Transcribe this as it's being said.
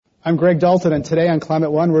I'm Greg Dalton, and today on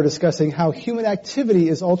Climate One, we're discussing how human activity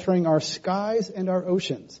is altering our skies and our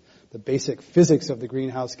oceans. The basic physics of the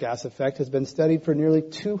greenhouse gas effect has been studied for nearly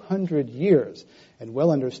 200 years and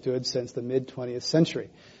well understood since the mid-20th century.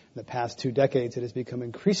 In the past 2 decades, it has become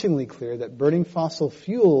increasingly clear that burning fossil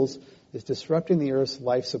fuels is disrupting the Earth's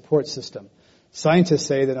life support system. Scientists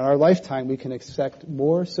say that in our lifetime, we can expect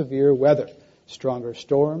more severe weather, stronger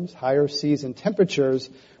storms, higher seas and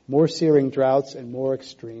temperatures, more searing droughts, and more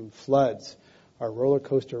extreme floods. Our roller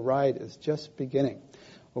coaster ride is just beginning.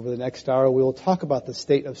 Over the next hour, we will talk about the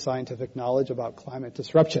state of scientific knowledge about climate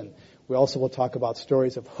disruption. We also will talk about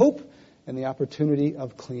stories of hope and the opportunity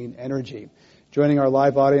of clean energy. Joining our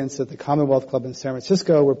live audience at the Commonwealth Club in San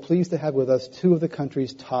Francisco, we're pleased to have with us 2 of the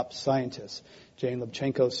country's top scientists. Jane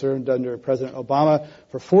Lubchenco served under President Obama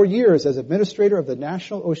for 4 years as administrator of the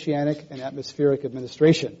National Oceanic and Atmospheric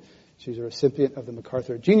Administration. She's a recipient of the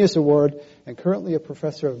MacArthur Genius Award and currently a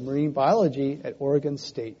professor of marine biology at Oregon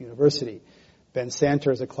State University. Ben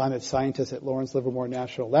Santer is a climate scientist at Lawrence Livermore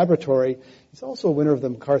National Laboratory. He's also a winner of the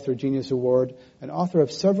MacArthur Genius Award and author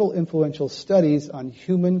of several influential studies on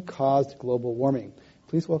human-caused global warming.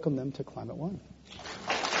 Please welcome them to Climate One.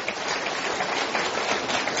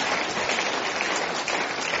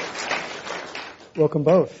 Welcome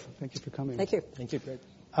both. Thank you for coming. Thank you. Thank you, Greg.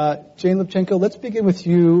 Jane Lubchenco, let's begin with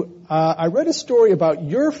you. I read a story about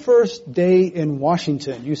your first day in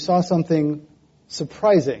Washington. You saw something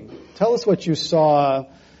surprising. Tell us what you saw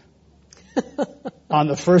on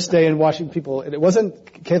the first day in Washington. People, it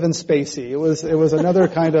wasn't Kevin Spacey. It was another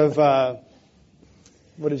kind of.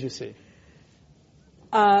 What did you see?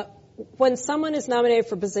 When someone is nominated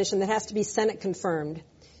for a position that has to be Senate confirmed,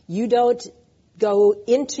 you don't go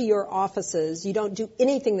into your offices. You don't do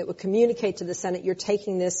anything that would communicate to the Senate you're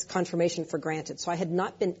taking this confirmation for granted. So I had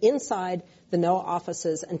not been inside the NOAA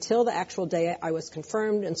offices until the actual day I was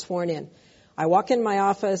confirmed and sworn in. I walk in my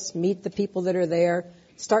office, meet the people that are there,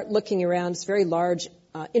 start looking around. It's a very large,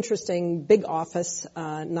 interesting, big office,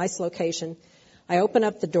 nice location. I open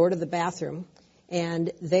up the door to the bathroom, and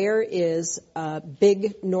there is a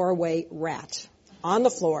big Norway rat on the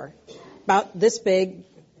floor, about this big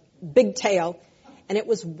tail, and it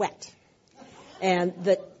was wet. And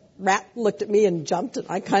the rat looked at me and jumped, and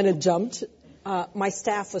I kind of jumped. My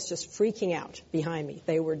staff was just freaking out behind me.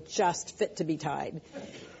 They were just fit to be tied.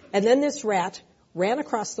 And then this rat ran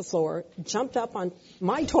across the floor, jumped up on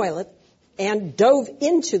my toilet, and dove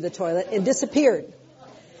into the toilet and disappeared.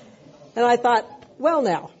 And I thought, well,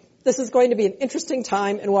 now, this is going to be an interesting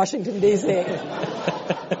time in Washington, D.C.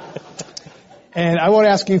 And I won't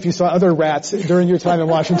ask you if you saw other rats during your time in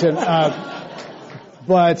Washington,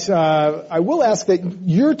 but I will ask that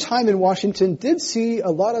your time in Washington did see a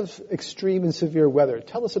lot of extreme and severe weather.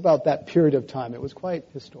 Tell us about that period of time. It was quite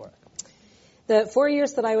historic. The 4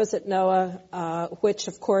 years that I was at NOAA, which,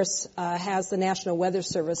 of course, has the National Weather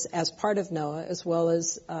Service as part of NOAA, as well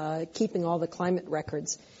as keeping all the climate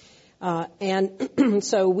records. And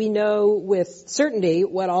so we know with certainty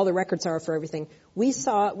what all the records are for everything. We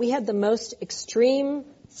had the most extreme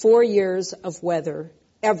 4 years of weather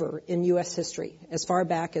ever in U.S. history, as far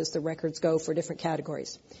back as the records go for different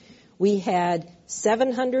categories. We had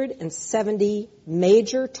 770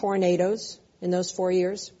 major tornadoes in those 4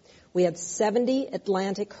 years. We had 70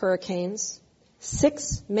 Atlantic hurricanes,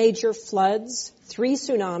 6 major floods, 3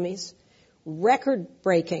 tsunamis,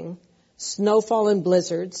 record-breaking snowfall and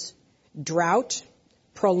blizzards, drought,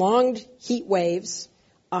 prolonged heat waves,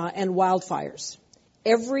 and wildfires.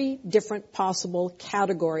 Every different possible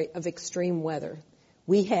category of extreme weather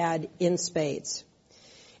we had in spades.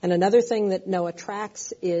 And another thing that NOAA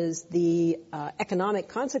tracks is the economic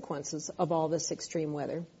consequences of all this extreme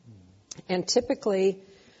weather. And typically,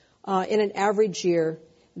 in an average year,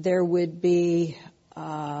 there would be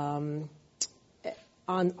on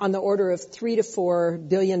the order of $3 to $4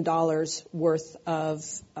 billion worth of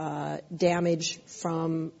damage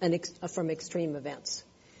from extreme events.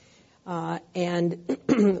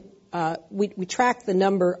 We track the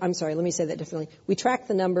number, let me say that differently. We track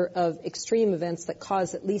the number of extreme events that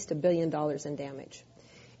cause at least $1 billion in damage.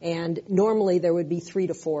 And normally there would be 3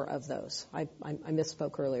 to 4 of those. I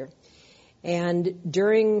misspoke earlier. And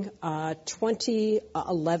during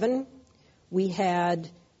 2011, we had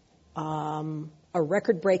a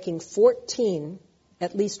record-breaking 14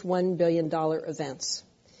 at least $1 billion events.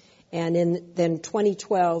 And then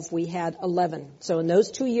 2012, we had 11. So in those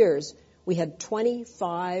 2 years, we had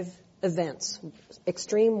 25 events,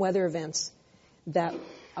 extreme weather events, that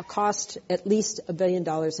cost at least $1 billion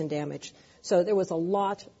in damage. So there was a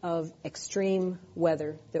lot of extreme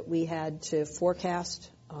weather that we had to forecast,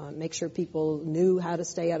 make sure people knew how to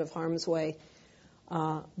stay out of harm's way.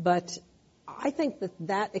 But I think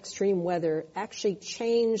that extreme weather actually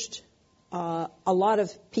changed a lot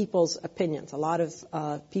of people's opinions. A lot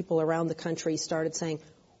of people around the country started saying,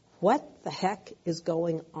 what the heck is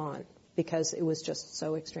going on? Because it was just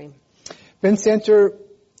so extreme. Ben Santer,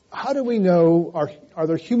 how do we know, are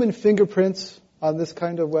there human fingerprints on this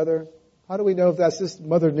kind of weather? How do we know if that's just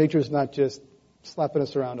Mother Nature's not just slapping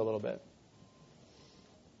us around a little bit?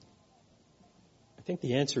 I think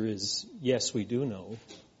the answer is yes, we do know.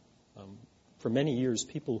 For many years,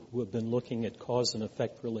 people who have been looking at cause and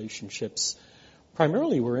effect relationships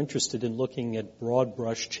primarily were interested in looking at broad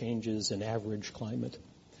brush changes in average climate.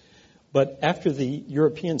 But after the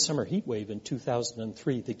European summer heat wave in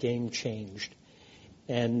 2003, the game changed.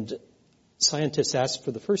 And scientists asked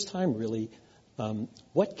for the first time, really,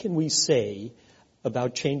 what can we say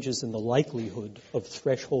about changes in the likelihood of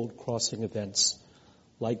threshold crossing events,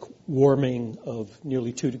 like warming of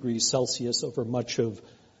nearly 2 degrees Celsius over much of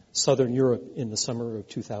southern Europe in the summer of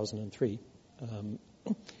 2003.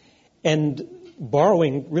 And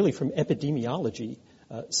borrowing really from epidemiology,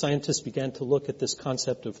 scientists began to look at this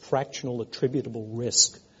concept of fractional attributable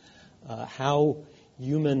risk, how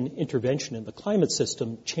human intervention in the climate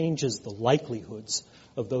system changes the likelihoods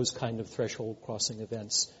of those kind of threshold crossing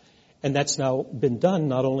events. And that's now been done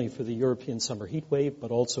not only for the European summer heat wave,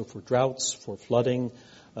 but also for droughts, for flooding.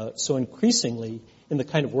 So increasingly, in the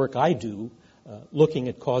kind of work I do, looking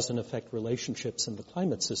at cause and effect relationships in the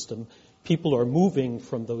climate system, people are moving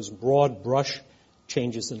from those broad brush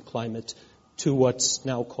changes in climate to what's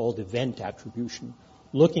now called event attribution,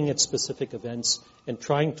 looking at specific events and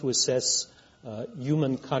trying to assess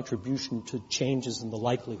human contribution to changes in the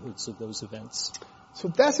likelihoods of those events. So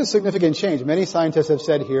that's a significant change. Many scientists have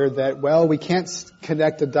said here that, well, we can't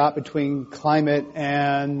connect the dot between climate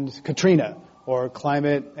and Katrina or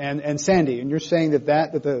climate and Sandy. And you're saying that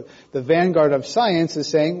the vanguard of science is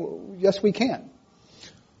saying, well, yes, we can.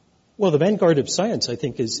 Well, the vanguard of science, I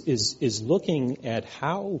think, is looking at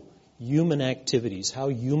how human activities, how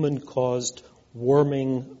human-caused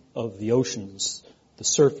warming of the oceans, the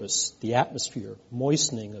surface, the atmosphere,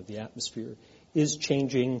 moistening of the atmosphere, is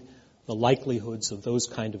changing the likelihoods of those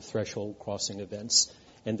kind of threshold crossing events.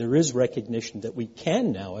 And there is recognition that we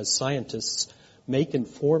can now, as scientists, make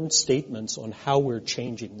informed statements on how we're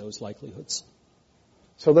changing those likelihoods.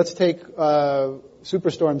 So let's take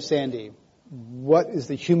Superstorm Sandy. What is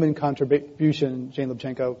the human contribution, Jane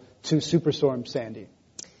Lubchenco, to Superstorm Sandy?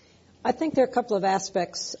 I think there are a couple of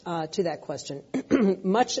aspects to that question.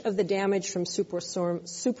 Much of the damage from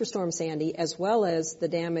Superstorm Sandy, as well as the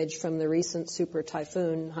damage from the recent super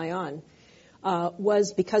typhoon Haiyan,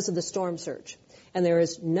 was because of the storm surge. And there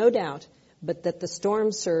is no doubt but that the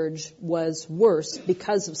storm surge was worse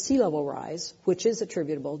because of sea level rise, which is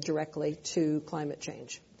attributable directly to climate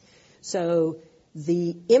change. So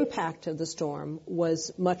the impact of the storm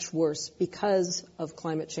was much worse because of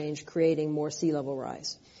climate change creating more sea level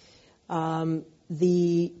rise.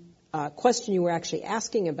 The question you were actually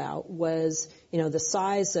asking about was, the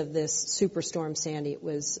size of this Superstorm Sandy. It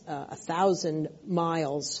was 1,000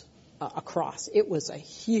 miles across. It was a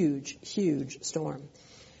huge, huge storm.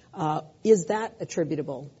 Is that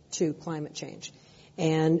attributable to climate change?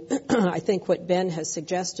 And I think what Ben has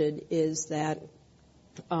suggested is that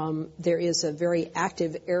there is a very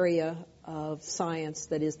active area of science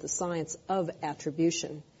that is the science of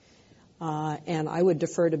attribution. And I would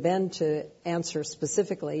defer to Ben to answer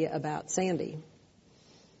specifically about Sandy.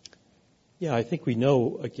 Yeah, I think we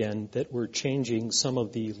know, again, that we're changing some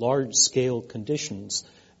of the large-scale conditions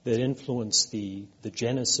that influence the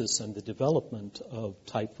genesis and the development of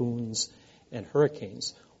typhoons and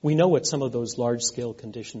hurricanes. We know what some of those large-scale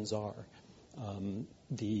conditions are.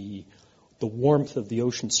 The warmth of the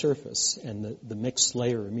ocean surface and the mixed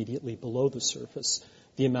layer immediately below the surface,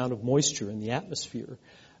 the amount of moisture in the atmosphere,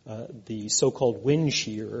 the so-called wind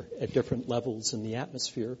shear at different levels in the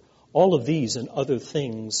atmosphere. All of these and other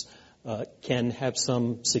things can have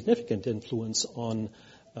some significant influence on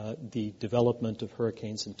the development of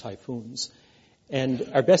hurricanes and typhoons. And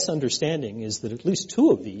our best understanding is that at least two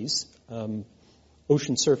of these,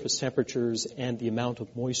 ocean surface temperatures and the amount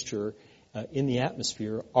of moisture in the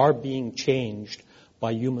atmosphere, are being changed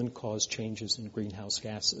by human-caused changes in greenhouse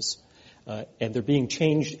gases. And they're being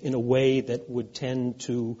changed in a way that would tend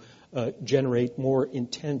to generate more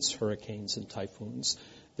intense hurricanes and typhoons.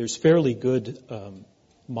 There's fairly good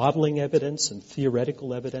modeling evidence and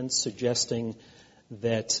theoretical evidence suggesting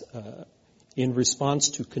that in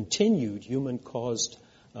response to continued human-caused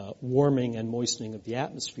warming and moistening of the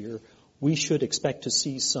atmosphere, we should expect to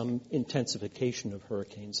see some intensification of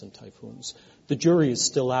hurricanes and typhoons. The jury is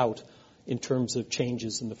still out in terms of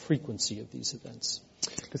changes in the frequency of these events.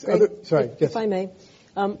 If I may.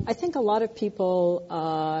 I think a lot of people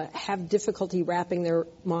have difficulty wrapping their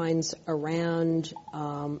minds around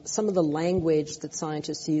some of the language that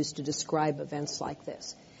scientists use to describe events like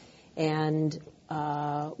this. And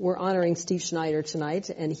we're honoring Steve Schneider tonight,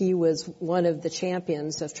 and he was one of the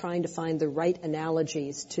champions of trying to find the right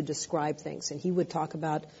analogies to describe things. And he would talk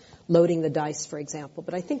about loading the dice, for example.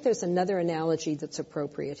 But I think there's another analogy that's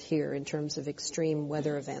appropriate here in terms of extreme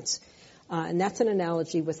weather events, and that's an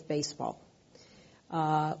analogy with baseball.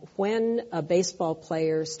 When a baseball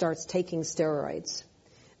player starts taking steroids,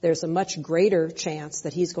 there's a much greater chance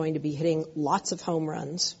that he's going to be hitting lots of home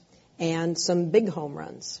runs and some big home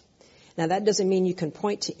runs. Now, that doesn't mean you can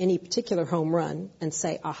point to any particular home run and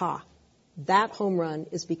say, aha, that home run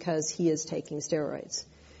is because he is taking steroids.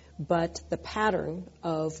 But the pattern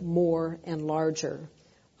of more and larger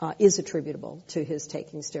is attributable to his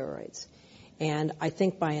taking steroids. And I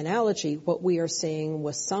think by analogy, what we are seeing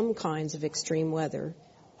with some kinds of extreme weather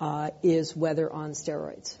is weather on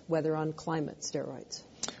steroids, weather on climate steroids.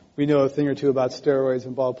 We know a thing or two about steroids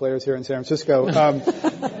and ball players here in San Francisco.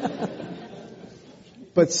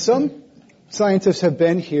 But some scientists have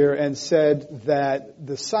been here and said that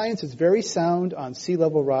the science is very sound on sea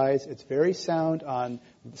level rise. It's very sound on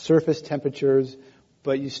surface temperatures.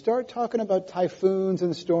 But you start talking about typhoons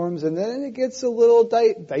and storms, and then it gets a little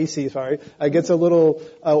dicey. It gets a little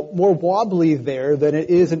more wobbly there than it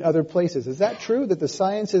is in other places. Is that true, that the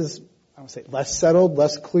science is, I would say, less settled,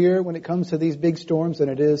 less clear when it comes to these big storms than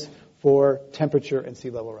it is for temperature and sea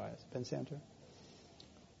level rise? Ben Santer?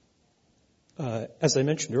 As I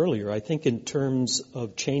mentioned earlier, I think in terms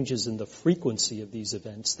of changes in the frequency of these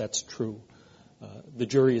events, that's true. The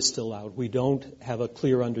jury is still out. We don't have a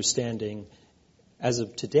clear understanding as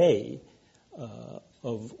of today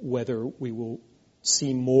of whether we will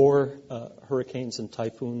see more hurricanes and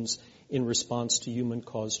typhoons in response to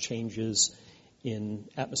human-caused changes in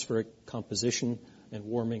atmospheric composition and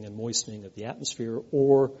warming and moistening of the atmosphere,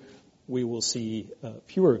 or we will see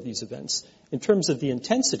fewer of these events. In terms of the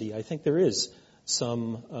intensity, I think there is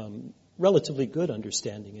some relatively good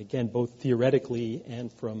understanding, again, both theoretically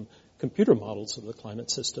and from computer models of the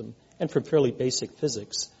climate system and from fairly basic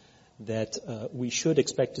physics, that we should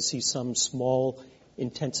expect to see some small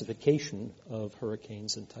intensification of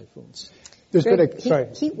hurricanes and typhoons.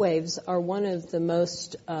 Heat waves are one of the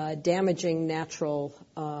most damaging natural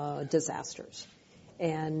disasters.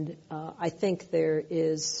 And I think there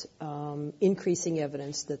is increasing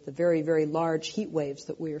evidence that the very, very large heat waves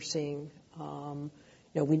that we are seeing,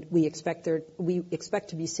 we expect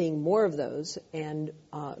to be seeing more of those and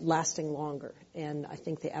lasting longer. And I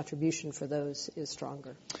think the attribution for those is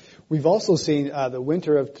stronger. We've also seen the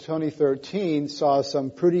winter of 2013 saw some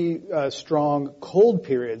pretty strong cold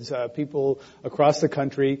periods. People across the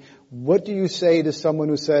country. What do you say to someone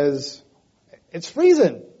who says, it's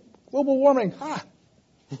freezing, global warming,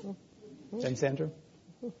 Ben Santer?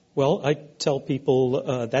 Well, I tell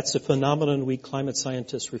people that's a phenomenon we climate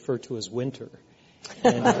scientists refer to as winter.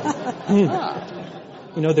 And,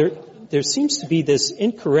 there seems to be this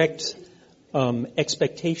incorrect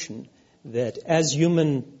expectation that as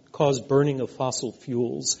human-caused burning of fossil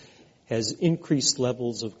fuels has increased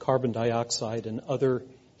levels of carbon dioxide and other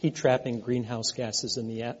heat-trapping greenhouse gases in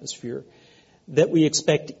the atmosphere, that we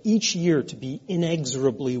expect each year to be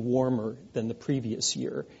inexorably warmer than the previous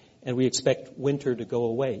year, and we expect winter to go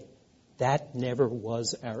away. That never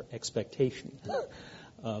was our expectation.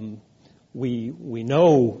 We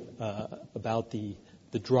know about the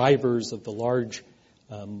drivers of the large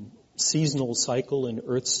seasonal cycle in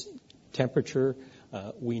Earth's temperature.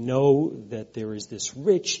 We know that there is this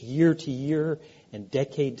rich year-to-year and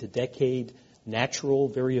decade-to-decade natural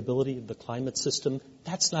variability of the climate system.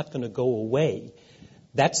 That's not going to go away.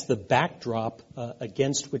 That's the backdrop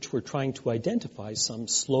against which we're trying to identify some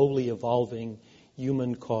slowly evolving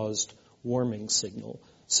human-caused warming signal.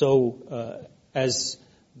 So, as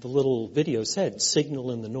the little video said,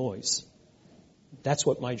 signal in the noise. That's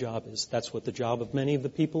what my job is. That's what the job of many of the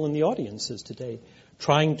people in the audience is today,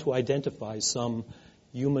 trying to identify some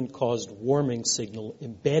human-caused warming signal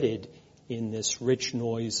embedded in this rich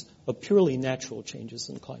noise of purely natural changes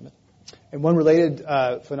in climate. And one related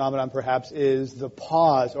phenomenon, perhaps, is the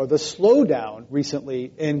pause or the slowdown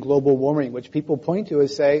recently in global warming, which people point to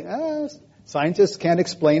as saying, scientists can't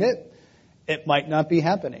explain it. It might not be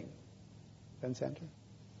happening. Ben Santer?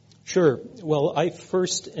 Sure. Well, I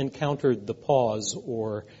first encountered the pause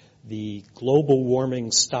or the global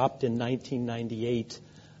warming stopped in 1998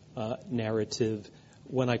 narrative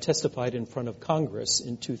when I testified in front of Congress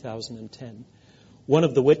in 2010. One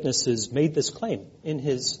of the witnesses made this claim in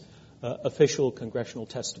his official congressional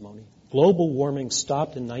testimony. Global warming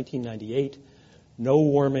stopped in 1998. No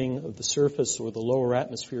warming of the surface or the lower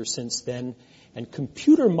atmosphere since then. And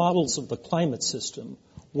computer models of the climate system,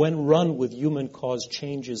 when run with human-caused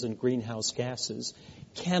changes in greenhouse gases,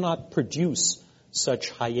 cannot produce such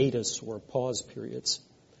hiatus or pause periods.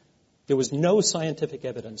 There was no scientific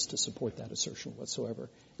evidence to support that assertion whatsoever.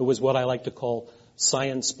 It was what I like to call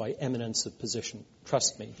science by eminence of position.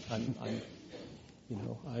 Trust me,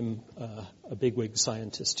 I'm a bigwig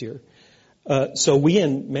scientist here. So we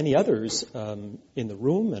and many others in the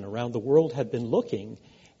room and around the world have been looking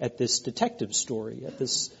at this detective story, at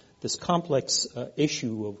this complex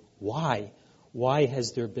issue of why. Why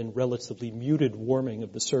has there been relatively muted warming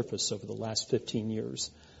of the surface over the last 15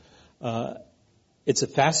 years? It's a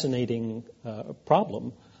fascinating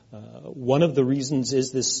problem. One of the reasons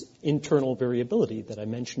is this internal variability that I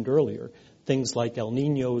mentioned earlier. Things like El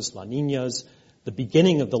Niños, La Niñas. The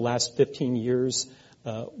beginning of the last 15 years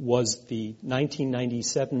was the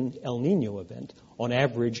 1997 El Niño event. On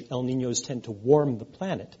average, El Niños tend to warm the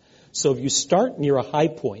planet. So if you start near a high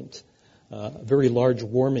point, a very large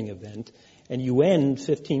warming event, and you end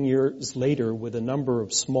 15 years later with a number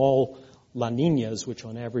of small La Niñas, which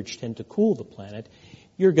on average tend to cool the planet,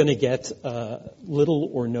 you're going to get little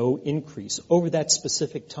or no increase over that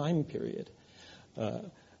specific time period.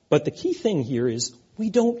 But the key thing here is we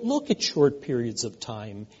don't look at short periods of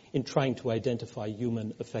time in trying to identify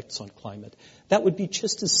human effects on climate. That would be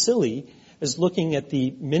just as silly as looking at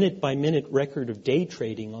the minute-by-minute record of day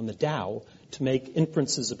trading on the Dow to make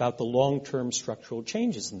inferences about the long-term structural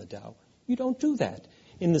changes in the Dow. You don't do that.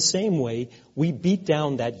 In the same way, we beat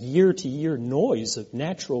down that year-to-year noise of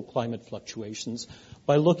natural climate fluctuations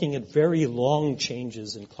by looking at very long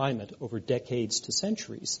changes in climate over decades to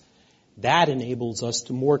centuries. That enables us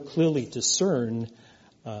to more clearly discern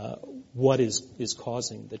what is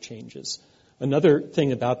causing the changes. Another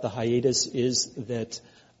thing about the hiatus is that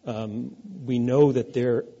we know that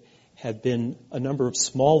there have been a number of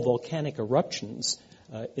small volcanic eruptions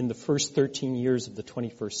in the first 13 years of the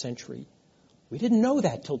 21st century. We didn't know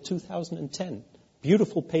that till 2010.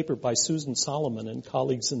 Beautiful paper by Susan Solomon and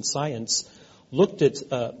colleagues in Science looked at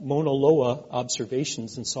Mauna Loa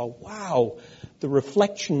observations and saw, wow, the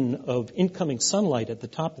reflection of incoming sunlight at the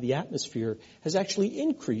top of the atmosphere has actually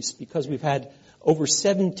increased because we've had over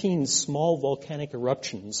 17 small volcanic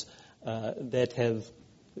eruptions that have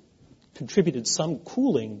contributed some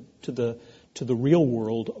cooling to the real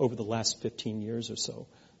world over the last 15 years or so.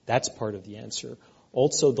 That's part of the answer.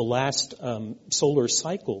 Also, the last solar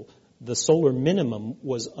cycle, the solar minimum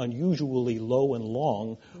was unusually low and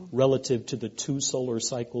long relative to the two solar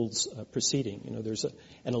cycles preceding. You know, there's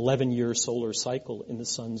an 11-year solar cycle in the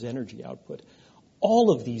sun's energy output.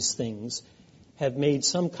 All of these things have made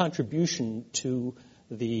some contribution to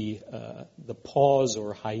the pause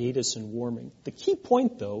or hiatus in warming. The key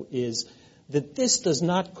point, though, is that this does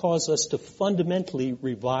not cause us to fundamentally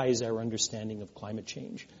revise our understanding of climate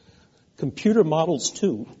change. Computer models,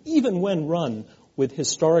 too, even when run with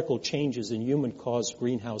historical changes in human-caused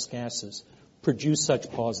greenhouse gases, produce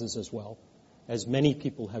such pauses as well, as many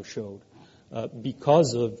people have showed,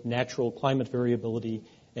 because of natural climate variability.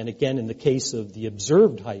 And again, in the case of the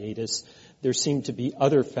observed hiatus, there seem to be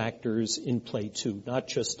other factors in play, too, not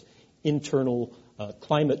just internal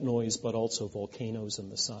climate noise, but also volcanoes in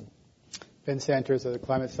the sun. Ben Santers, a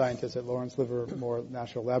climate scientist at Lawrence Livermore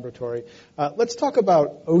National Laboratory. Let's talk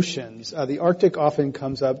about oceans. The Arctic often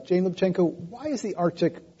comes up. Jane Lubchenco, why is the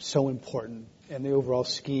Arctic so important in the overall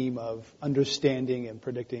scheme of understanding and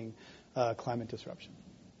predicting climate disruption?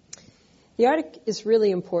 The Arctic is really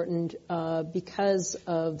important because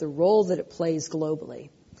of the role that it plays globally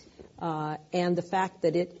and the fact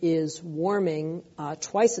that it is warming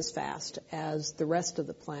twice as fast as the rest of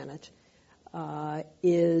the planet.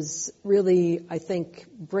 Is really, I think,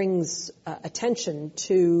 brings attention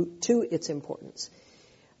to its importance.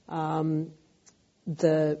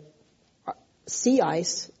 The sea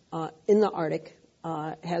ice in the Arctic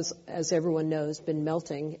has, as everyone knows, been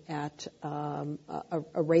melting at a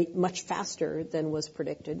rate much faster than was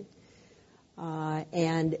predicted.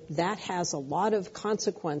 And that has a lot of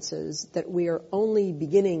consequences that we are only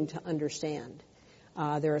beginning to understand.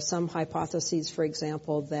 There are some hypotheses, for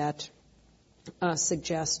example, that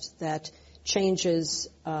suggest that changes,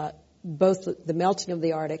 both the melting of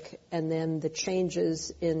the Arctic and then the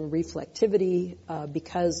changes in reflectivity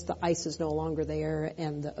because the ice is no longer there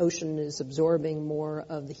and the ocean is absorbing more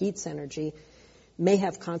of the heat's energy, may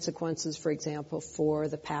have consequences, for example, for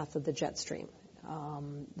the path of the jet stream.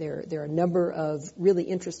 There are a number of really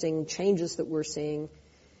interesting changes that we're seeing.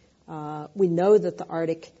 We know that the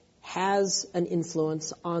Arctic has an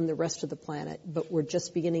influence on the rest of the planet, but we're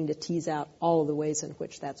just beginning to tease out all of the ways in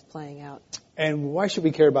which that's playing out. And why should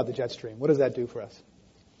we care about the jet stream? What does that do for us?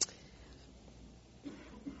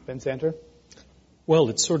 Ben Santer? Well,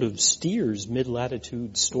 it sort of steers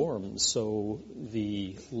mid-latitude storms, so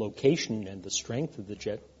the location and the strength of the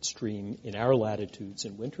jet stream in our latitudes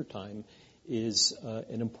in wintertime is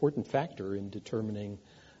an important factor in determining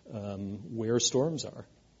where storms are.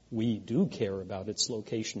 We do care about its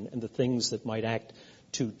location and the things that might act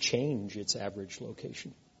to change its average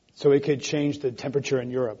location. So it could change the temperature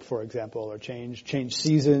in Europe, for example, or change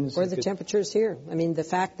seasons. Or the temperatures here. I mean, the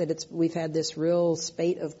fact that we've had this real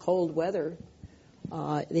spate of cold weather,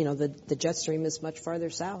 the jet stream is much farther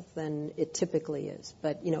south than it typically is.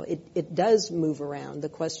 But, it does move around. The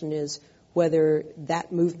question is whether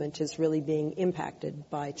that movement is really being impacted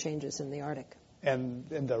by changes in the Arctic. And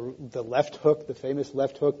the left hook, the famous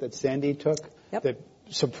left hook that Sandy took, yep. that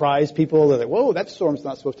surprised people. They're like, whoa, that storm's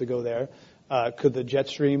not supposed to go there. Could the jet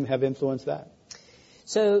stream have influenced that?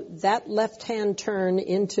 So that left-hand turn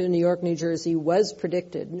into New York, New Jersey was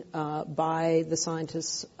predicted by the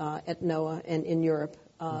scientists at NOAA and in Europe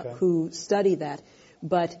who study that.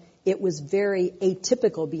 But it was very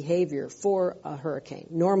atypical behavior for a hurricane.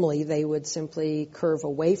 Normally, they would simply curve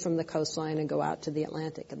away from the coastline and go out to the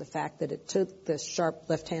Atlantic. And the fact that it took this sharp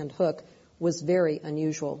left-hand hook was very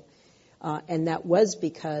unusual. And that was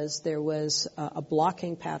because there was a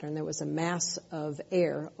blocking pattern. There was a mass of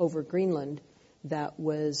air over Greenland that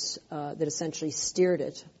essentially steered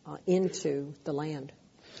it into the land.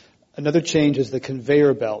 Another change is the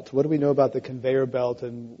conveyor belt. What do we know about the conveyor belt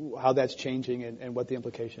and how that's changing and what the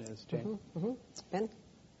implication is, Jane? Ben?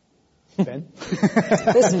 Ben?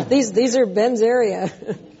 These are Ben's area.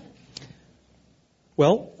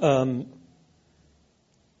 Well,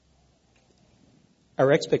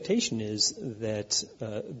 our expectation is that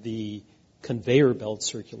the conveyor belt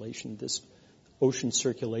circulation, this ocean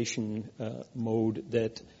circulation mode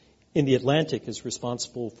that in the Atlantic is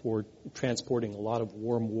responsible for transporting a lot of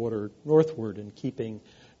warm water northward and keeping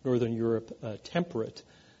northern Europe temperate.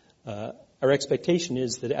 Our expectation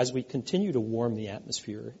is that as we continue to warm the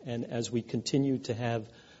atmosphere and as we continue to have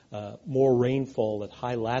more rainfall at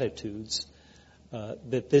high latitudes,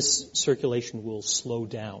 that this circulation will slow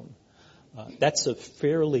down. That's a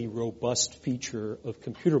fairly robust feature of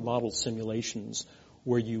computer model simulations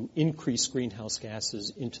where you increase greenhouse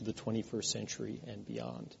gases into the 21st century and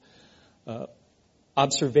beyond.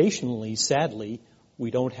 Observationally, sadly, we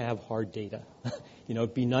don't have hard data.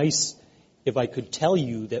 It'd be nice if I could tell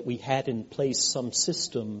you that we had in place some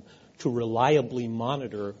system to reliably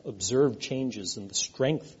monitor observed changes in the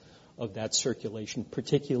strength of that circulation,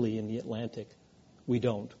 particularly in the Atlantic. We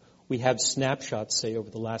don't. We have snapshots, say, over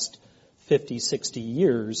the last 50, 60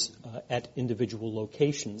 years at individual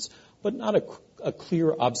locations, but not a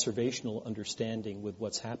clear observational understanding with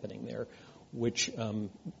what's happening there, which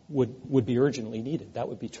would be urgently needed. That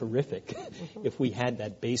would be terrific if we had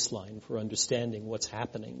that baseline for understanding what's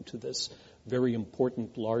happening to this very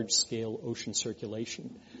important large-scale ocean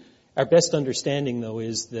circulation. Our best understanding, though,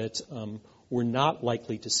 is that we're not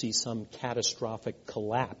likely to see some catastrophic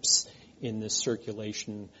collapse in this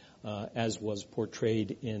circulation as was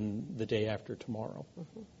portrayed in The Day After Tomorrow.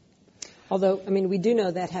 Although, we do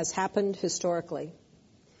know that has happened historically.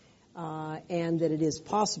 And that it is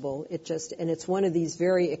possible. And it's one of these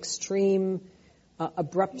very extreme,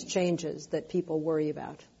 abrupt changes that people worry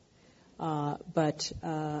about. But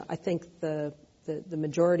I think the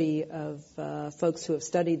majority of folks who have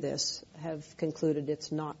studied this have concluded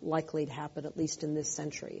it's not likely to happen, at least in this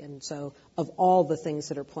century. And so of all the things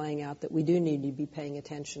that are playing out that we do need to be paying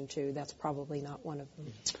attention to, that's probably not one of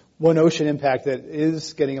them. One ocean impact that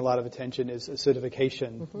is getting a lot of attention is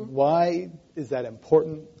acidification. Why is that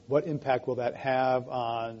important? What impact will that have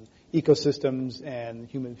on ecosystems and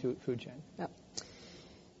human food chain? Yep.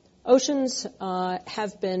 Oceans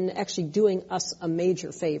have been actually doing us a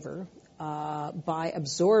major favor by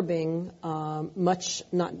absorbing about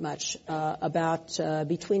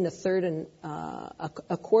between a third and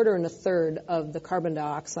a quarter and a third of the carbon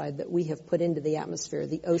dioxide that we have put into the atmosphere.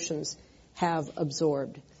 The oceans have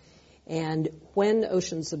absorbed. And when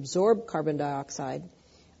oceans absorb carbon dioxide,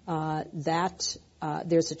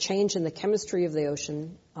 there's a change in the chemistry of the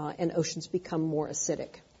ocean, and oceans become more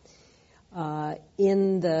acidic.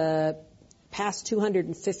 In the past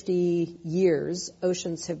 250 years,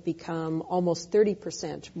 oceans have become almost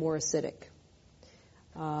 30% more acidic,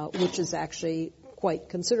 which is actually quite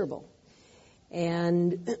considerable.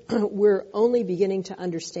 And we're only beginning to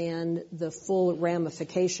understand the full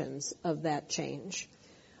ramifications of that change.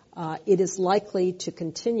 it is likely to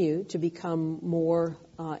continue to become more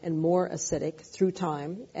and more acidic through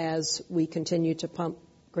time as we continue to pump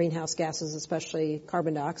greenhouse gases, especially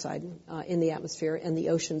carbon dioxide, in the atmosphere, and the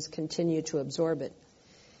oceans continue to absorb it.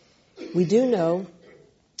 We do know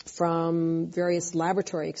from various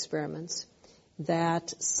laboratory experiments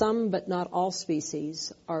that some but not all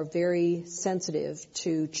species are very sensitive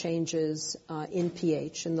to changes in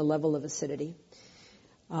pH, in the level of acidity.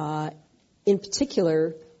 In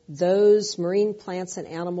particular, those marine plants and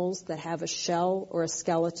animals that have a shell or a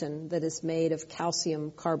skeleton that is made of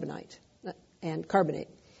calcium carbonate.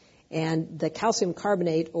 And the calcium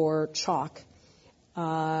carbonate, or chalk,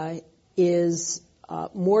 is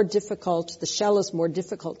more difficult, the shell is more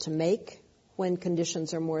difficult to make when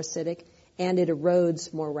conditions are more acidic, and it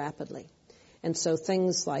erodes more rapidly. And so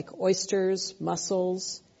things like oysters,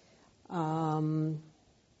 mussels,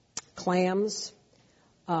 clams,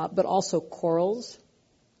 but also corals,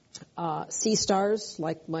 sea stars,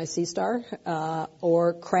 like my sea star,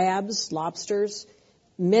 or crabs, lobsters,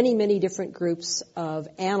 many, many different groups of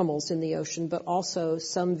animals in the ocean, but also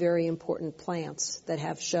some very important plants that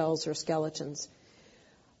have shells or skeletons.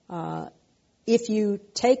 If you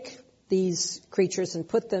take these creatures and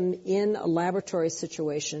put them in a laboratory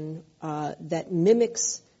situation that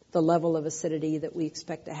mimics the level of acidity that we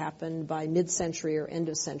expect to happen by mid-century or end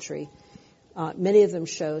of century, many of them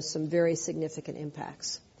show some very significant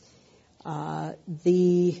impacts.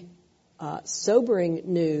 The sobering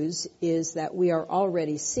news is that we are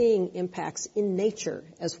already seeing impacts in nature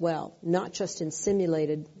as well, not just in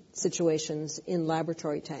simulated situations in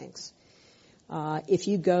laboratory tanks. If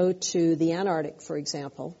you go to the Antarctic, for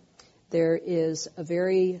example, there is a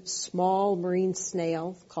very small marine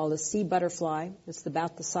snail called a sea butterfly. It's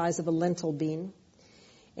about the size of a lentil bean.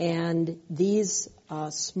 And these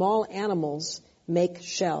small animals make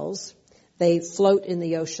shells. They float in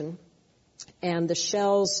the ocean. And the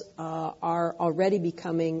shells are already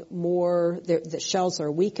becoming more, the shells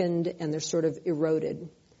are weakened and they're sort of eroded.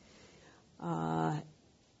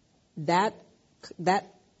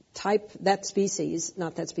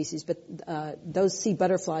 Those sea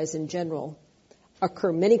butterflies in general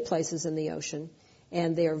occur many places in the ocean,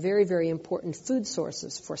 and they are very, very important food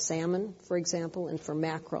sources for salmon, for example, and for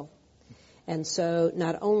mackerel. And so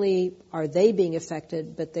not only are they being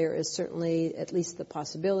affected, but there is certainly at least the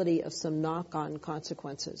possibility of some knock-on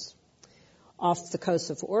consequences. Off the coast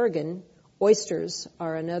of Oregon, oysters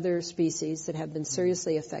are another species that have been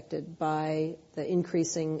seriously affected by the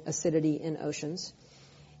increasing acidity in oceans.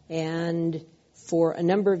 And for a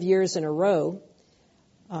number of years in a row,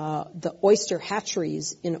 the oyster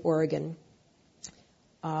hatcheries in Oregon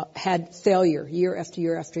had failure year after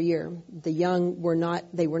year after year. The young were not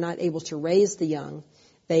able to raise the young.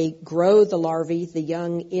 They grow the larvae, the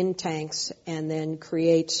young, in tanks and then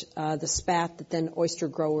create the spat that then oyster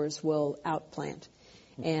growers will outplant.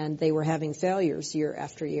 And they were having failures year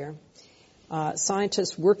after year.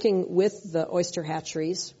 Scientists working with the oyster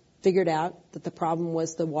hatcheries figured out that the problem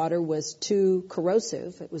was the water was too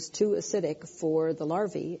corrosive, it was too acidic for the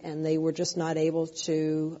larvae, and they were just not able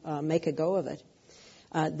to make a go of it.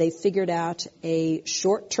 They figured out a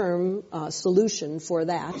short-term solution for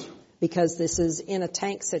that, because this is in a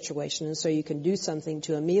tank situation, and so you can do something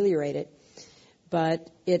to ameliorate it.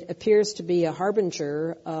 But it appears to be a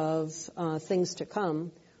harbinger of things to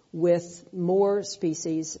come, with more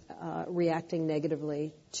species reacting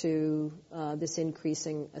negatively to this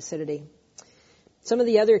increasing acidity. Some of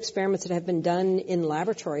the other experiments that have been done in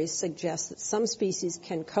laboratories suggest that some species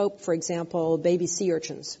can cope, for example, baby sea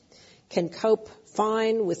urchins, can cope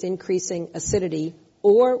fine with increasing acidity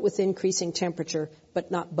or with increasing temperature,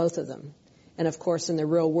 but not both of them. And of course, in the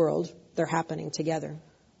real world, they're happening together.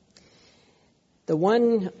 The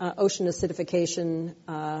one ocean acidification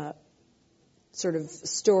sort of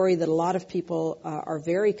story that a lot of people are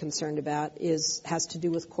very concerned about has to do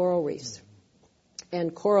with coral reefs.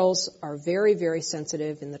 And corals are very, very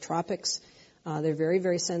sensitive in the tropics. They're very,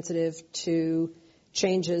 very sensitive to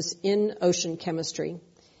changes in ocean chemistry.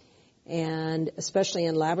 And especially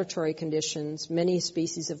in laboratory conditions, many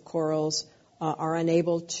species of corals are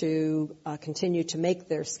unable to continue to make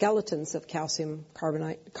their skeletons of calcium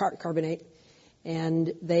carbonate.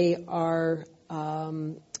 And they are...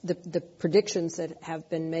 The predictions that have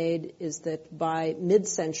been made is that by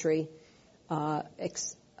mid-century,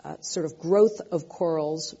 sort of growth of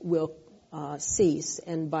corals will cease,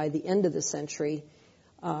 and by the end of the century,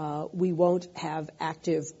 we won't have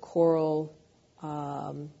active coral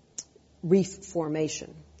reef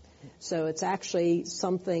formation. So it's actually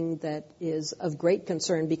something that is of great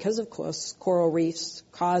concern because, of course, coral reefs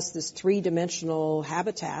cause this three-dimensional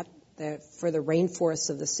habitat for the rainforests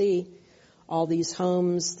of the sea. All these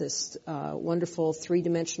homes, this wonderful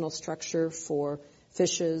three-dimensional structure for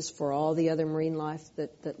fishes, for all the other marine life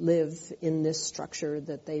that live in this structure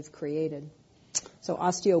that they've created. So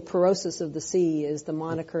osteoporosis of the sea is the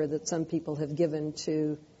moniker that some people have given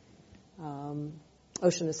to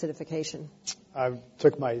ocean acidification. I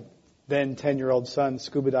took my then 10-year-old son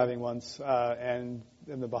scuba diving once and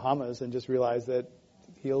in the Bahamas and just realized that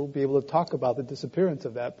he'll be able to talk about the disappearance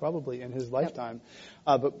of that probably in his lifetime.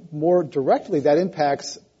 But more directly, that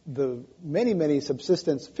impacts the many, many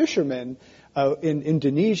subsistence fishermen in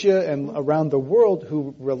Indonesia and around the world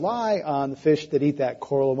who rely on the fish that eat that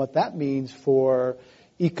coral and what that means for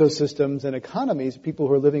ecosystems and economies, people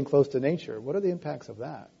who are living close to nature. What are the impacts of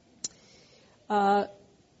that?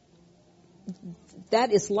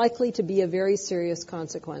 That is likely to be a very serious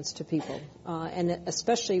consequence to people, and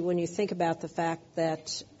especially when you think about the fact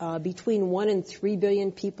that between 1 and 3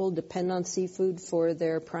 billion people depend on seafood for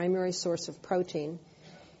their primary source of protein,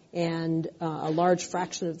 and a large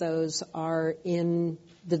fraction of those are in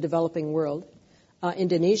the developing world.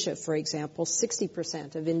 Indonesia, for example,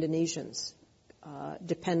 60% of Indonesians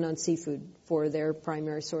depend on seafood for their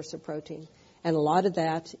primary source of protein, and a lot of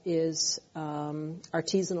that is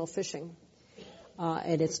artisanal fishing.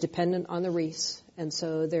 And it's dependent on the reefs, and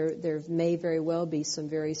so there may very well be some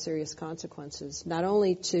very serious consequences, not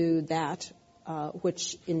only to that,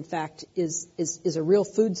 which in fact is a real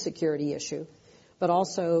food security issue, but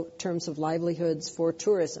also in terms of livelihoods for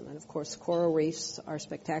tourism. And of course, coral reefs are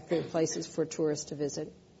spectacular places for tourists to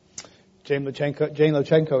visit. Jane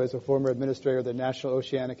Lochenko is a former administrator of the National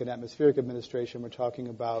Oceanic and Atmospheric Administration. We're talking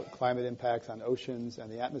about climate impacts on oceans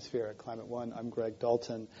and the atmosphere at Climate One. I'm Greg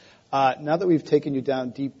Dalton. Now that we've taken you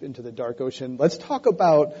down deep into the dark ocean, let's talk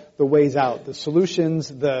about the ways out, the solutions,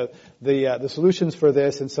 the solutions for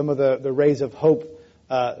this, and some of the rays of hope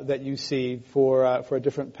that you see for a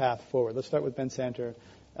different path forward. Let's start with Ben Santer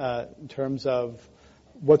in terms of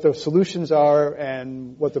what the solutions are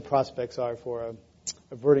and what the prospects are for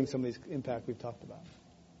averting some of these impacts we've talked about.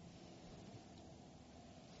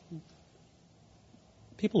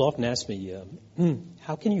 People often ask me,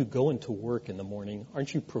 how can you go into work in the morning?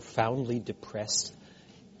 Aren't you profoundly depressed?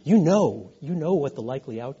 You know what the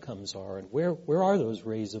likely outcomes are, and where are those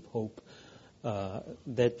rays of hope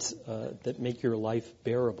that make your life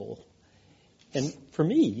bearable? And for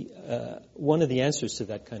me, one of the answers to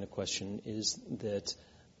that kind of question is that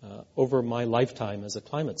over my lifetime as a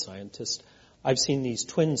climate scientist, I've seen these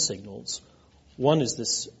twin signals. One is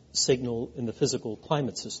this signal in the physical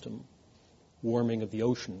climate system, warming of the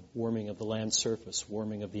ocean, warming of the land surface,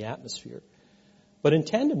 warming of the atmosphere. But in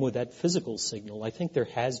tandem with that physical signal, I think there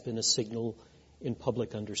has been a signal in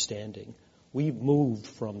public understanding. We've moved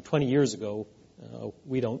from 20 years ago,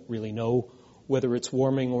 we don't really know whether it's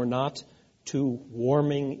warming or not, to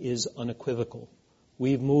warming is unequivocal.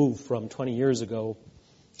 We've moved from 20 years ago,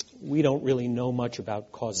 we don't really know much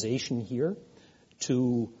about causation here,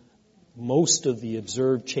 to most of the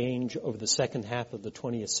observed change over the second half of the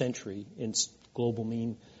 20th century in global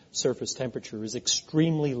mean surface temperature is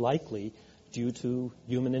extremely likely due to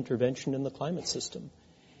human intervention in the climate system.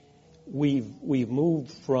 We've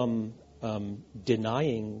moved from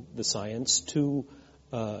denying the science to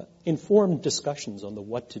informed discussions on the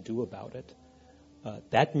what to do about it.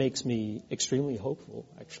 That makes me extremely hopeful,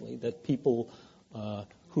 actually, that people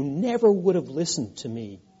who never would have listened to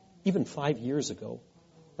me even 5 years ago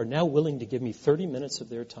are now willing to give me 30 minutes of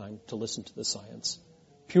their time to listen to the science.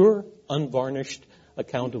 Pure, unvarnished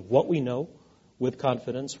account of what we know with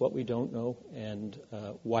confidence, what we don't know, and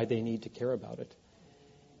why they need to care about it.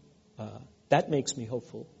 That makes me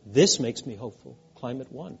hopeful. This makes me hopeful.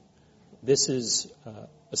 Climate One. This is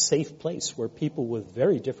a safe place where people with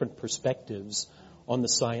very different perspectives on the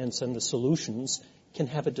science and the solutions can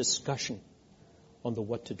have a discussion on the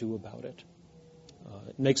what to do about it.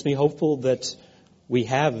 It makes me hopeful that we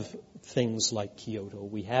have things like Kyoto,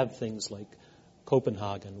 we have things like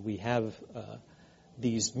Copenhagen, we have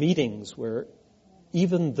these meetings where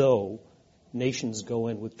even though nations go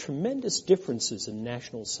in with tremendous differences in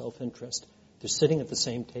national self-interest, they're sitting at the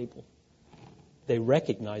same table. They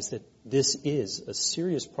recognize that this is a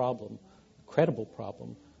serious problem, a credible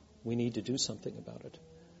problem. We need to do something about it.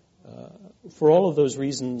 For all of those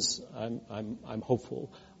reasons, I'm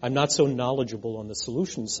hopeful. I'm not so knowledgeable on the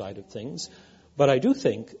solution side of things, but I do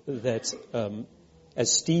think that,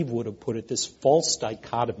 as Steve would have put it, this false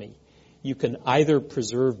dichotomy, you can either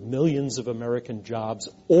preserve millions of American jobs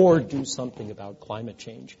or do something about climate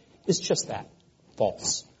change, is just that,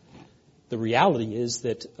 false. The reality is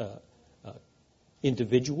that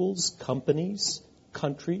individuals, companies,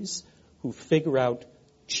 countries who figure out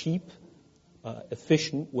cheap,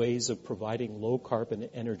 efficient ways of providing low-carbon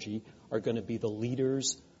energy are going to be the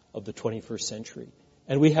leaders of the 21st century.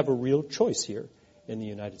 And we have a real choice here in the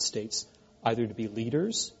United States, either to be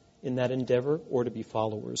leaders in that endeavor or to be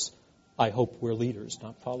followers. I hope we're leaders,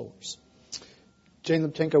 not followers. Jane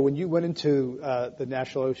Lubchenco, when you went into the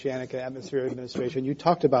National Oceanic and Atmospheric Administration, you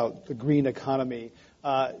talked about the green economy.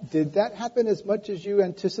 Did that happen as much as you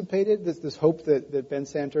anticipated, this hope that Ben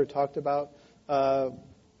Santer talked about? Because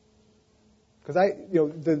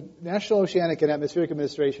the National Oceanic and Atmospheric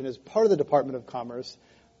Administration is part of the Department of Commerce.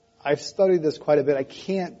 I've studied this quite a bit. I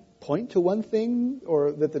can't point to one thing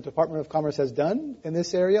or that the Department of Commerce has done in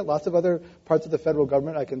this area. Lots of other parts of the federal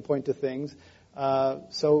government I can point to things.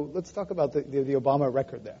 So let's talk about the Obama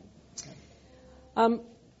record there.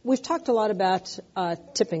 We've talked a lot about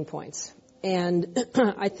tipping points. And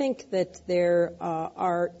I think that there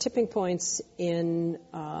are tipping points in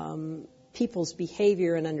people's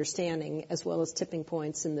behavior and understanding, as well as tipping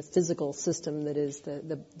points in the physical system that is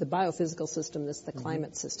the biophysical system that's the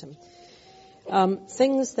climate system.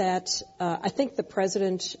 Things that I think the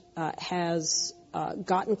president has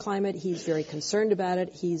gotten climate. He's very concerned about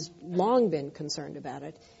it. He's long been concerned about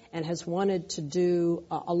it and has wanted to do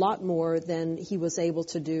a lot more than he was able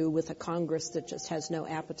to do with a Congress that just has no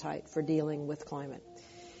appetite for dealing with climate.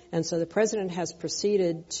 And so the president has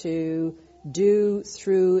proceeded to do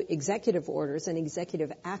through executive orders and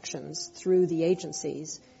executive actions through the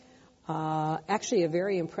agencies actually a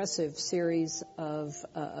very impressive series of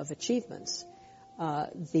achievements.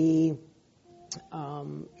 The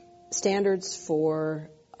standards for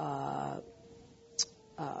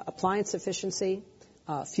appliance efficiency,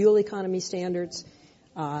 fuel economy standards.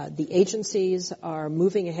 The agencies are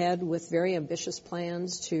moving ahead with very ambitious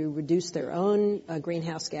plans to reduce their own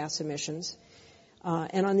greenhouse gas emissions.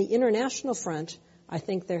 And on the international front, I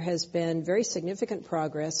think there has been very significant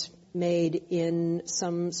progress made in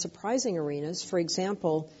some surprising arenas. For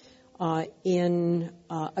example, in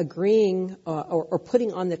agreeing or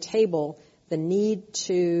putting on the table the need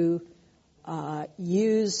to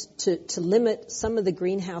limit some of the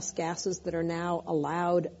greenhouse gases that are now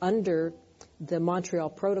allowed under the Montreal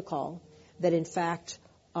Protocol, that in fact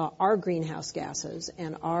are greenhouse gases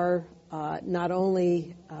and are not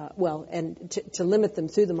only, and to limit them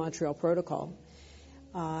through the Montreal Protocol.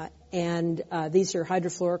 And these are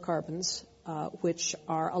hydrofluorocarbons, which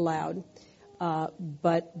are allowed,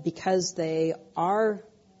 but because they are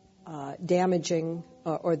damaging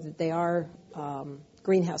or they are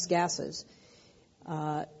greenhouse gases,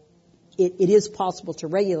 it is possible to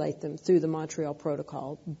regulate them through the Montreal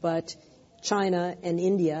Protocol, but China and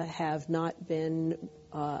India have not been,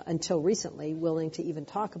 until recently, willing to even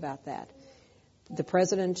talk about that. The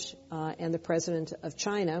President and the President of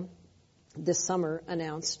China this summer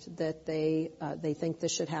announced that they think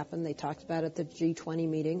this should happen. They talked about it at the G20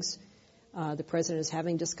 meetings. The President is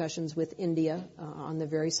having discussions with India on the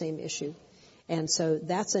very same issue. And so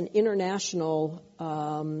that's an international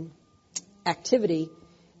activity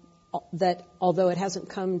that, although it hasn't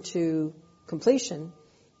come to completion,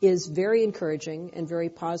 is very encouraging and very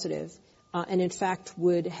positive, and in fact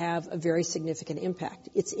would have a very significant impact.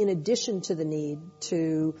 It's in addition to the need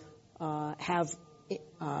to have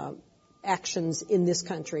actions in this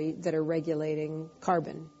country that are regulating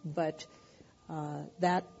carbon, but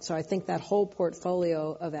so I think that whole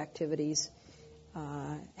portfolio of activities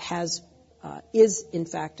is in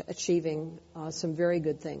fact achieving some very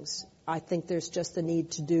good things. I think there's just the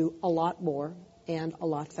need to do a lot more and a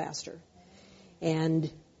lot faster.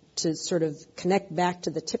 And to sort of connect back to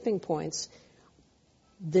the tipping points,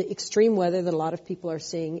 the extreme weather that a lot of people are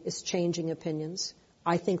seeing is changing opinions.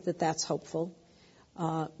 I think that that's hopeful.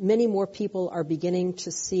 Many more people are beginning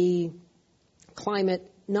to see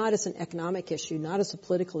climate not as an economic issue, not as a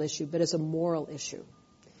political issue, but as a moral issue.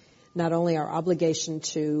 Not only our obligation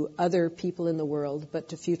to other people in the world, but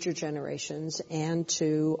to future generations and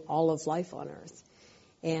to all of life on Earth.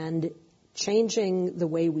 And changing the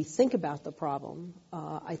way we think about the problem,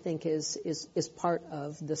 I think, is part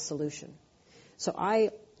of the solution. So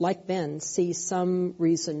I, like Ben, see some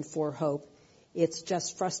reason for hope. It's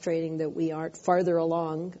just frustrating that we aren't farther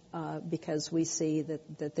along because we see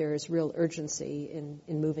that there is real urgency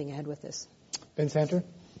in moving ahead with this. Ben Santer?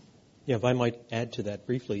 Yeah, if I might add to that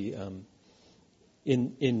briefly,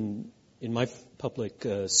 in my public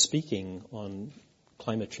speaking on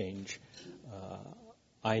climate change,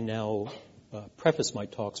 I now preface my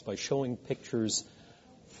talks by showing pictures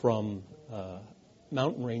from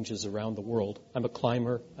mountain ranges around the world. I'm a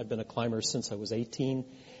climber. I've been a climber since I was 18.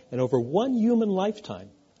 And over one human lifetime,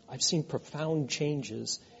 I've seen profound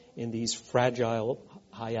changes in these fragile,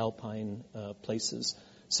 high alpine places.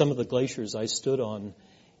 Some of the glaciers I stood on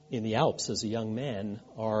in the Alps as a young man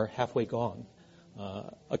are halfway gone.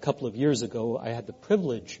 A couple of years ago, I had the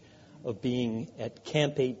privilege of being at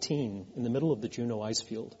Camp 18 in the middle of the Juneau ice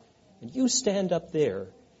field. And you stand up there,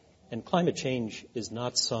 and climate change is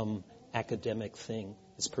not some academic thing.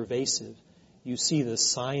 It's pervasive. You see the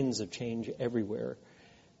signs of change everywhere.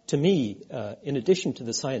 To me, in addition to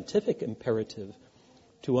the scientific imperative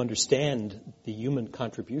to understand the human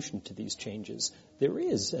contribution to these changes, there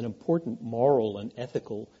is an important moral and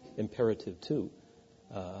ethical imperative too.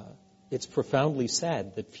 It's profoundly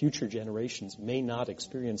sad that future generations may not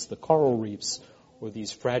experience the coral reefs or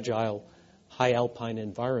these fragile high alpine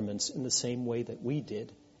environments in the same way that we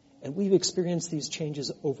did. And we've experienced these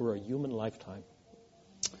changes over a human lifetime.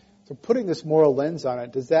 So putting this moral lens on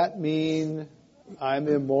it, does that mean I'm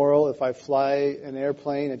immoral if I fly an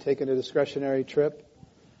airplane and take a discretionary trip?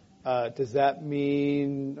 Does that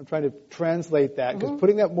mean, I'm trying to translate that, because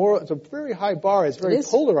putting that moral, it's a very high bar, it's very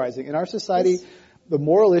polarizing. In our society, the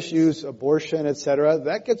moral issues, abortion, etc.,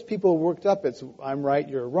 that gets people worked up. It's, I'm right,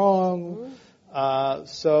 you're wrong.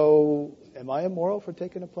 So am I immoral for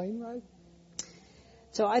taking a plane ride?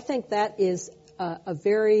 So I think that is a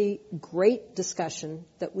very great discussion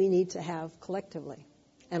that we need to have collectively.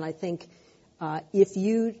 And I think if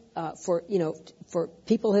you, for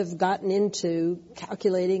people have gotten into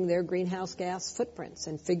calculating their greenhouse gas footprints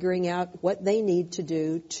and figuring out what they need to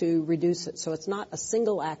do to reduce it. So it's not a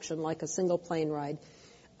single action like a single plane ride.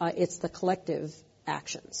 It's the collective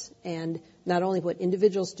actions. And not only what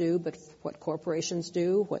individuals do, but what corporations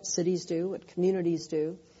do, what cities do, what communities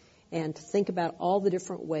do, and to think about all the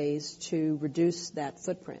different ways to reduce that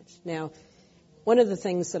footprint. Now, one of the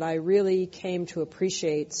things that I really came to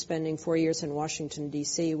appreciate spending 4 years in Washington,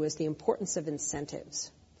 D.C. was the importance of incentives.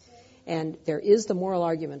 And there is the moral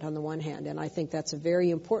argument on the one hand, and I think that's a very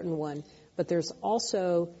important one, but there's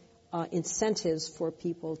also incentives for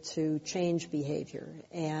people to change behavior.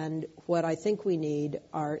 And what I think we need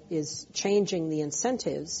is changing the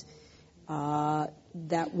incentives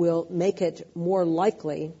that will make it more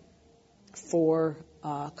likely for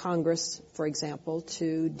Congress, for example,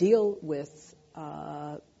 to deal with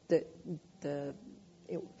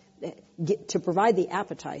to provide the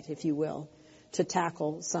appetite, if you will, to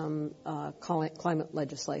tackle some climate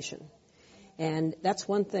legislation. And that's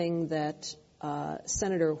one thing that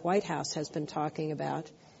Senator Whitehouse has been talking about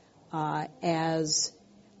as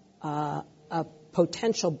a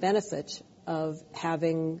potential benefit of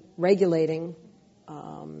regulating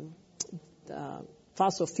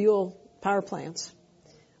fossil fuel power plants,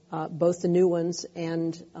 both the new ones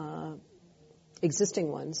and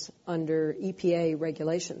existing ones under EPA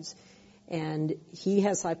regulations. And he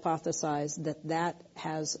has hypothesized that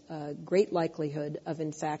has a great likelihood of,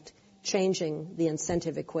 in fact, changing the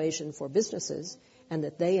incentive equation for businesses, and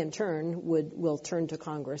that they, in turn, will turn to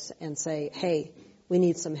Congress and say, hey, we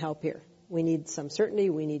need some help here. We need some certainty.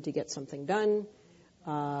 We need to get something done.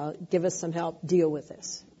 Give us some help. Deal with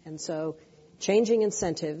this. And so changing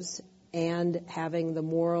incentives and having the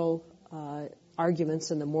moral arguments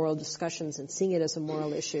and the moral discussions and seeing it as a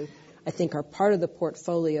moral issue, I think are part of the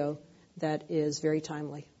portfolio that is very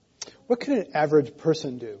timely. What can an average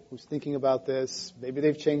person do who's thinking about this? Maybe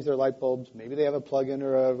they've changed their light bulbs. Maybe they have a plug-in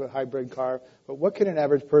or a hybrid car. But what can an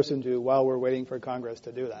average person do while we're waiting for Congress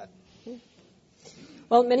to do that?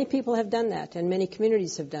 Well, many people have done that, and many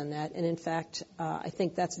communities have done that. And in fact, I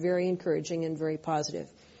think that's very encouraging and very positive.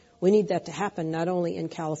 We need that to happen not only in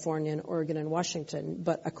California and Oregon and Washington,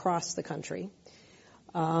 but across the country.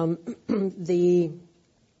 The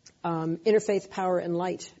Interfaith Power and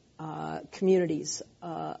Light communities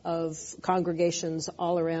of congregations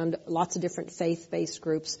all around, lots of different faith-based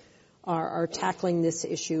groups are tackling this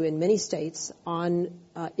issue in many states on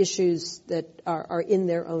issues that are in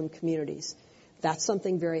their own communities. That's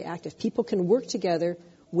something very active. People can work together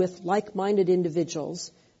with like-minded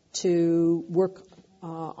individuals to work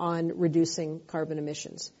on reducing carbon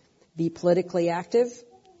emissions. Be politically active.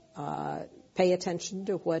 Pay attention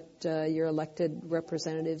to what your elected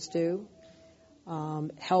representatives do.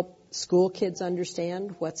 Help school kids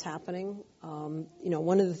understand what's happening.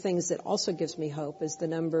 One of the things that also gives me hope is the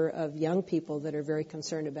number of young people that are very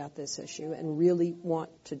concerned about this issue and really want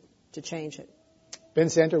to change it. Ben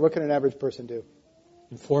Santer, what can an average person do?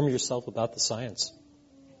 Inform yourself about the science.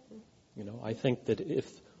 I think that if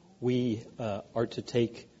we are to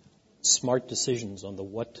take smart decisions on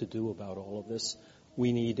what to do about all of this,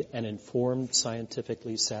 we need an informed,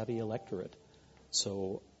 scientifically savvy electorate.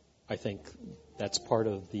 So I think that's part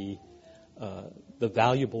of the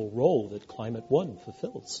valuable role that Climate One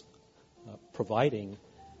fulfills, providing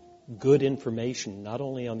good information, not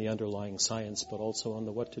only on the underlying science, but also on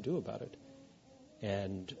the what to do about it.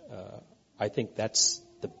 And I think that's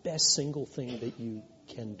the best single thing that you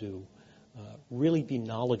can do. Really be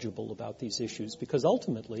knowledgeable about these issues, because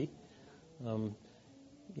ultimately,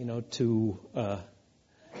 to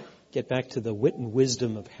get back to the wit and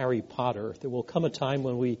wisdom of Harry Potter, there will come a time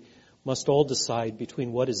when we must all decide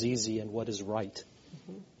between what is easy and what is right.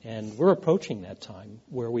 Mm-hmm. And we're approaching that time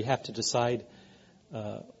where we have to decide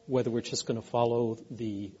whether we're just going to follow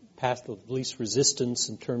the path of least resistance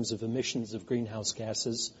in terms of emissions of greenhouse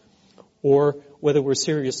gases, or whether we're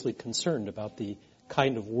seriously concerned about the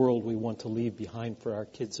kind of world we want to leave behind for our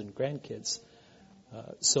kids and grandkids.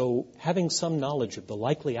 So having some knowledge of the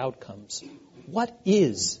likely outcomes, what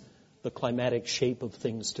is the climatic shape of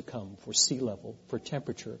things to come for sea level, for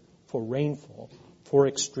temperature, for rainfall, for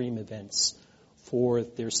extreme events, for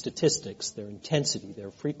their statistics, their intensity,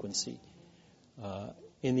 their frequency.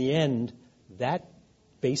 In the end, that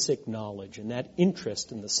basic knowledge and that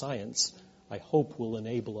interest in the science, I hope, will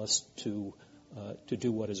enable us to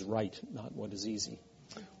do what is right, not what is easy.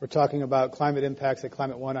 We're talking about climate impacts at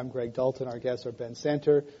Climate One. I'm Greg Dalton. Our guests are Ben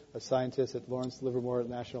Santer, a scientist at Lawrence Livermore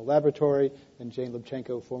National Laboratory, and Jane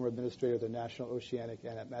Lubchenco, former administrator of the National Oceanic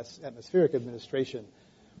and Atmospheric Administration.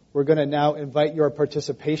 We're going to now invite your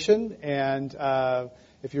participation, and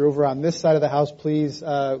if you're over on this side of the house, please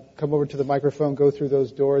come over to the microphone, go through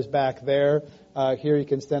those doors back there. Here you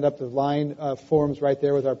can stand up. The line forms right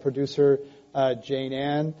there with our producer, Jane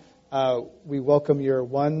Ann. We welcome your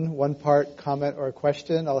one-part comment or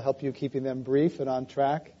question. I'll help you keeping them brief and on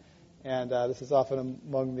track. And this is often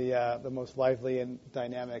among the most lively and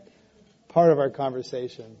dynamic part of our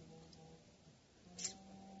conversation.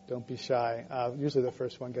 Don't be shy. Usually the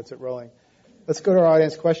first one gets it rolling. Let's go to our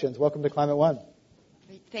audience questions. Welcome to Climate One.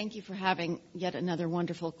 Thank you for having yet another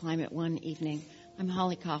wonderful Climate One evening. I'm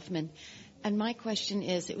Holly Kaufman. And my question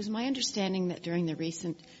is, it was my understanding that during the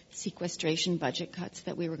recent sequestration budget cuts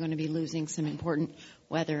that we were going to be losing some important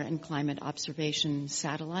weather and climate observation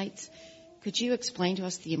satellites. Could you explain to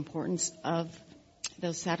us the importance of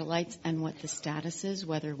those satellites and what the status is,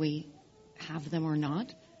 whether we have them or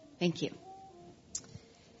not? Thank you.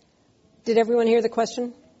 Did everyone hear the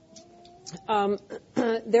question?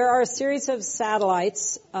 There are a series of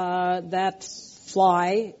satellites that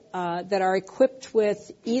fly that are equipped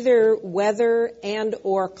with either weather and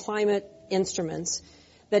or climate instruments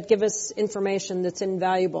that give us information that's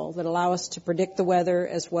invaluable, that allow us to predict the weather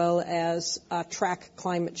as well as track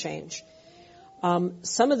climate change.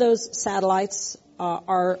 Some of those satellites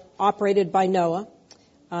are operated by NOAA,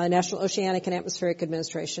 National Oceanic and Atmospheric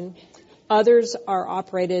Administration. Others are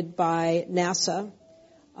operated by NASA,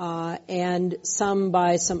 and some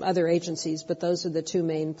by some other agencies, but those are the two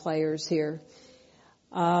main players here.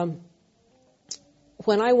 When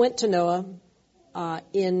I went to NOAA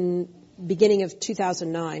in beginning of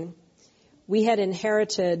 2009, we had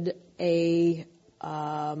inherited a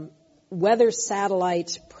weather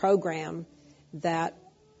satellite program that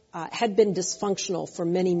had been dysfunctional for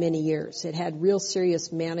many, many years. It had real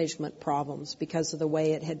serious management problems because of the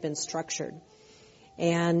way it had been structured.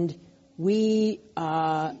 And the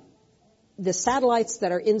satellites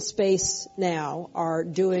that are in space now are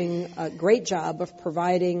doing a great job of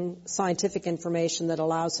providing scientific information that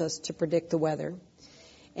allows us to predict the weather.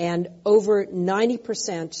 And over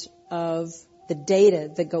 90% of the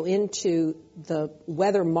data that go into the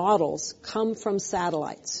weather models come from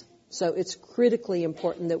satellites. So it's critically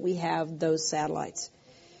important that we have those satellites.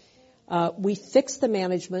 We fixed the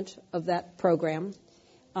management of that program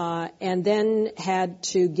and then had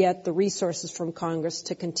to get the resources from Congress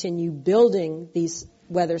to continue building these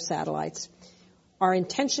weather satellites. Our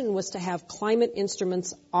intention was to have climate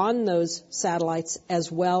instruments on those satellites as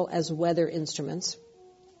well as weather instruments.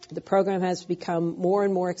 The program has become more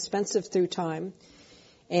and more expensive through time,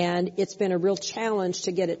 and it's been a real challenge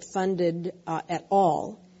to get it funded at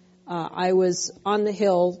all. I was on the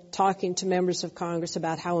Hill talking to members of Congress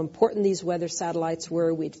about how important these weather satellites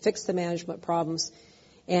were. We'd fixed the management problems.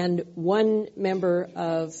 And one member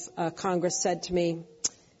of Congress said to me,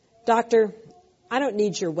 "Doctor, I don't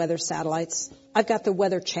need your weather satellites. I've got the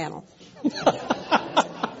Weather Channel." And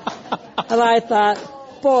I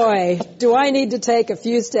thought, boy, do I need to take a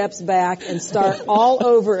few steps back and start all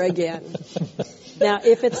over again. Now,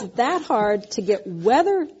 if it's that hard to get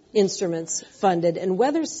weather instruments funded and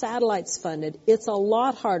weather satellites funded, it's a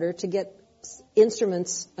lot harder to get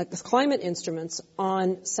instruments, climate instruments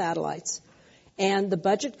on satellites. And the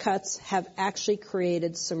budget cuts have actually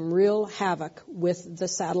created some real havoc with the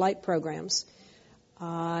satellite programs.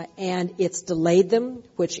 and it's delayed them,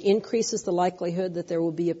 which increases the likelihood that there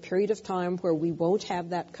will be a period of time where we won't have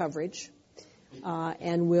that coverage,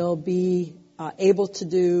 and we'll be able to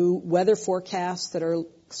do weather forecasts that are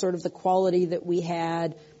sort of the quality that we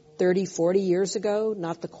had 30, 40 years ago,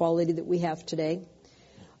 not the quality that we have today.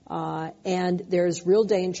 And there's real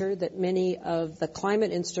danger that many of the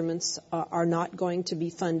climate instruments are not going to be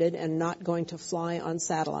funded and not going to fly on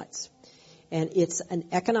satellites. And it's an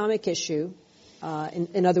economic issue.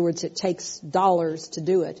 In other words, it takes dollars to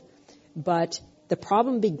do it. But the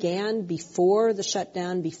problem began before the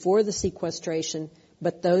shutdown, before the sequestration,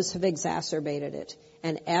 but those have exacerbated it.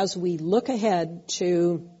 And as we look ahead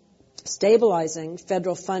to stabilizing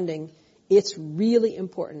federal funding, it's really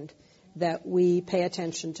important that we pay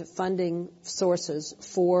attention to funding sources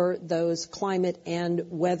for those climate and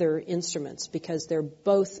weather instruments, because they're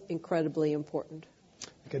both incredibly important.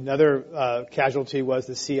 Another casualty was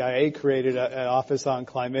the CIA created an office on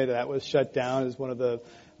climate. That was shut down as one of the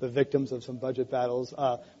victims of some budget battles.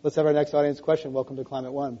 Let's have our next audience question. Welcome to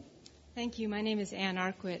Climate One. Thank you. My name is Ann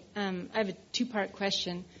Arquette. I have a two-part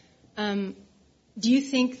question. Do you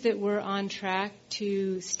think that we're on track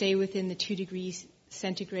to stay within the 2 degrees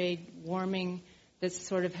centigrade warming that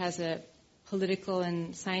sort of has a political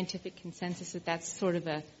and scientific consensus that that's sort of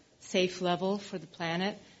a safe level for the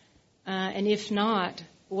planet? And if not,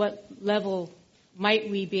 what level might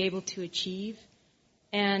we be able to achieve?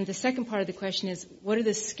 And the second part of the question is, what are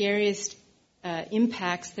the scariest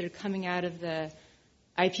impacts that are coming out of the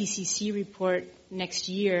IPCC report next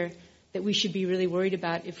year that we should be really worried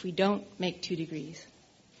about if we don't make 2 degrees?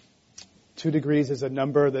 2 degrees is a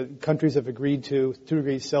number that countries have agreed to, 2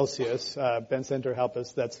 degrees Celsius. Ben Center, help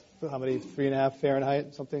us. That's how many? 3.5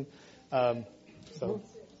 Fahrenheit, something? So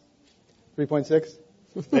 3.6?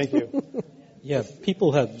 Thank you. Yeah,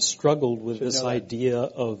 people have struggled with this idea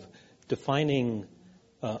of defining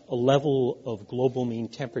a level of global mean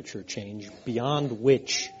temperature change beyond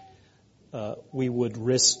which we would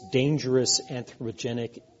risk dangerous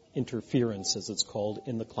anthropogenic interference, as it's called,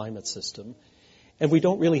 in the climate system. And we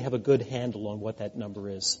don't really have a good handle on what that number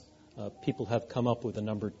is. People have come up with a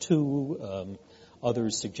number 2.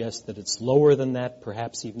 Others suggest that it's lower than that,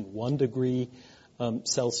 perhaps even 1 degree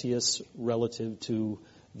Celsius relative to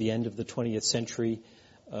the end of the 20th century.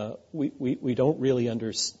 We don't really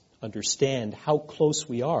understand how close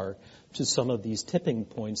we are to some of these tipping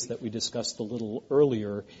points that we discussed a little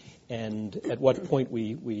earlier, and at what point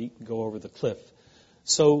we go over the cliff.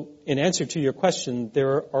 So in answer to your question,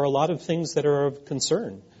 there are a lot of things that are of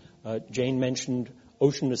concern. Jane mentioned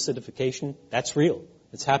ocean acidification. That's real.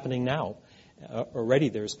 It's happening now. Already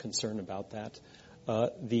there's concern about that.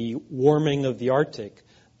 The warming of the Arctic,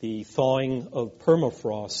 the thawing of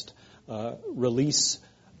permafrost, release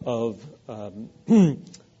of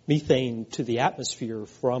methane to the atmosphere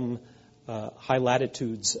from high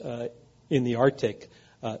latitudes in the Arctic,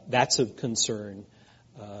 that's of concern.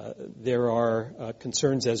 There are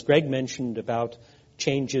concerns, as Greg mentioned, about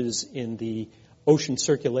changes in the ocean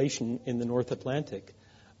circulation in the North Atlantic.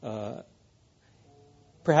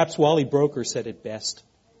 Perhaps Wally Broker said it best.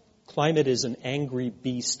 Climate is an angry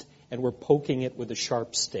beast, and we're poking it with a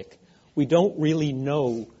sharp stick. We don't really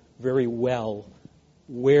know very well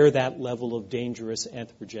where that level of dangerous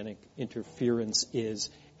anthropogenic interference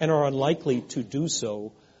is, and are unlikely to do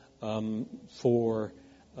so for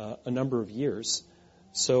a number of years.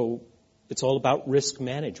 So it's all about risk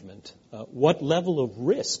management. What level of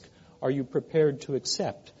risk are you prepared to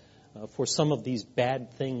accept for some of these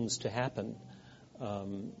bad things to happen?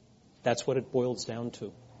 That's what it boils down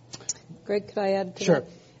to. Greg, could I add to Sure.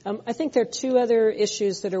 that? I think there are 2 other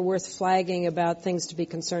issues that are worth flagging about things to be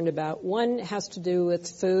concerned about. One has to do with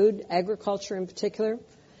food, agriculture in particular.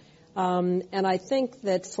 And I think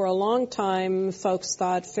that for a long time, folks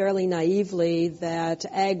thought fairly naively that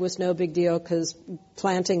ag was no big deal because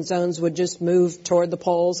planting zones would just move toward the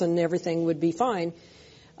poles and everything would be fine.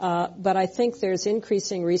 But I think there's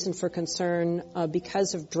increasing reason for concern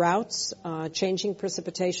because of droughts, changing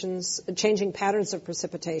patterns of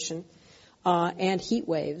precipitation, and heat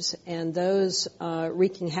waves, and those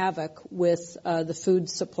wreaking havoc with the food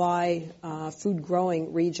supply, food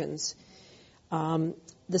growing regions.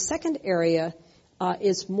 The second area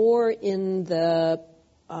is more in the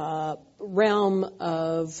realm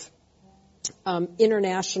of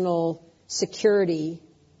international security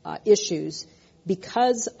issues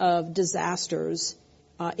because of disasters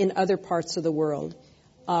in other parts of the world,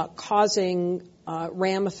 causing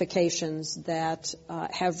ramifications that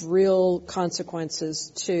have real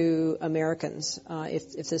consequences to Americans,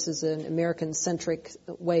 if this is an American-centric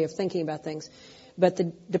way of thinking about things. But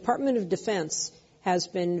the Department of Defense has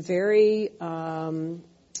been very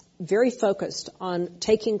focused on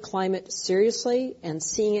taking climate seriously and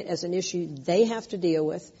seeing it as an issue they have to deal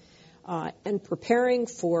with, and preparing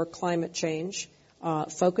for climate change.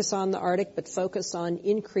 Focus on the Arctic, but focus on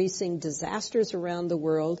increasing disasters around the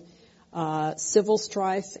world, civil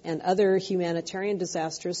strife and other humanitarian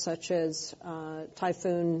disasters such as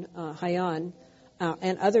Typhoon Haiyan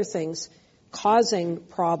and other things, causing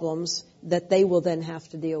problems that they will then have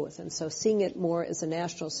to deal with. And so seeing it more as a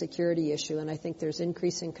national security issue, and I think there's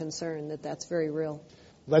increasing concern that that's very real.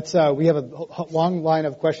 We have a long line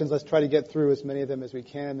of questions. Let's try to get through as many of them as we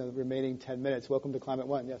can in the remaining 10 minutes. Welcome to Climate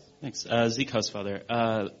One. Yes. Thanks. Zeke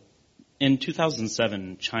Hausfather. In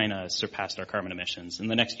 2007, China surpassed our carbon emissions. In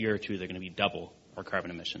the next year or two, they're going to be double our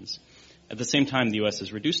carbon emissions. At the same time, the U.S.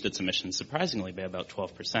 has reduced its emissions surprisingly by about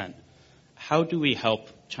 12%. How do we help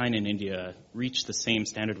China and India reach the same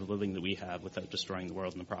standard of living that we have without destroying the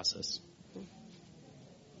world in the process?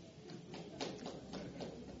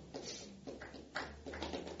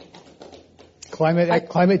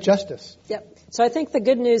 Climate justice. Yep. So I think the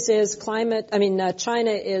good news is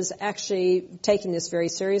China is actually taking this very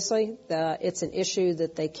seriously. It's an issue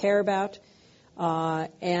that they care about.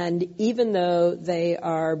 And even though they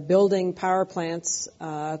are building power plants,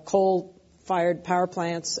 coal-fired power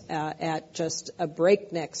plants at just a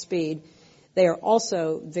breakneck speed, they are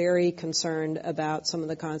also very concerned about some of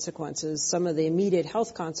the consequences, some of the immediate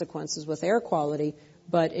health consequences with air quality,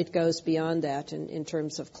 but it goes beyond that in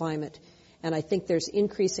terms of climate. And I think there's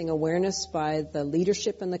increasing awareness by the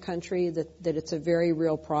leadership in the country that it's a very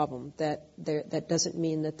real problem, that doesn't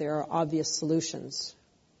mean that there are obvious solutions.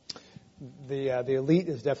 The elite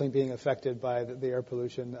is definitely being affected by the air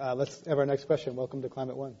pollution. Let's have our next question. Welcome to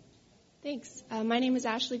Climate One. Thanks. My name is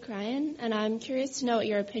Ashley Cryan, and I'm curious to know what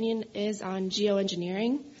your opinion is on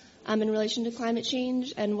geoengineering in relation to climate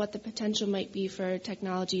change and what the potential might be for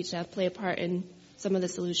technology to play a part in some of the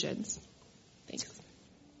solutions. Thanks.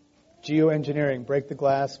 Geoengineering, break the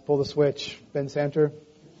glass, pull the switch. Ben Santer?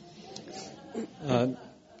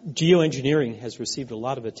 Geoengineering has received a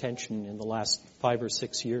lot of attention in the last 5 or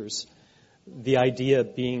 6 years. The idea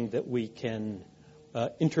being that we can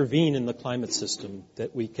intervene in the climate system,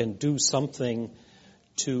 that we can do something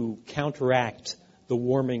to counteract the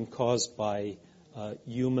warming caused by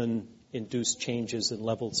human-induced changes in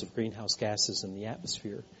levels of greenhouse gases in the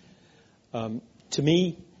atmosphere. To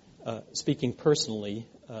me, speaking personally,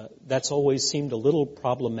 that's always seemed a little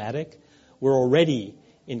problematic. We're already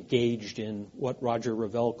engaged in what Roger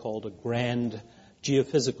Revelle called a grand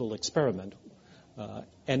geophysical experiment.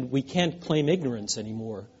 And we can't claim ignorance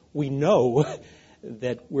anymore. We know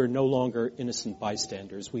that we're no longer innocent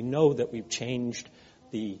bystanders. We know that we've changed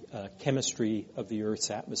the chemistry of the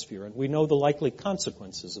Earth's atmosphere, and we know the likely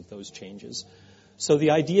consequences of those changes. So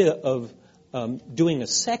the idea of doing a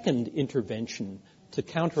second intervention to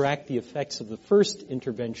counteract the effects of the first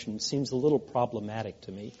intervention seems a little problematic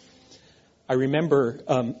to me. I remember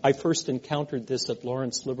I first encountered this at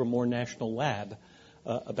Lawrence Livermore National Lab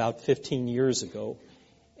about 15 years ago.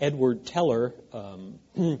 Edward Teller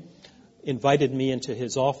invited me into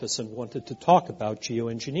his office and wanted to talk about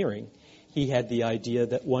geoengineering. He had the idea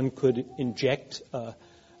that one could inject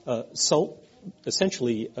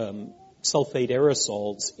essentially sulfate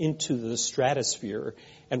aerosols into the stratosphere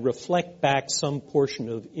and reflect back some portion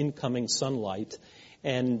of incoming sunlight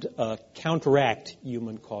and counteract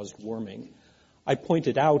human-caused warming. I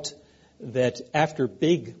pointed out that after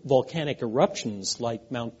big volcanic eruptions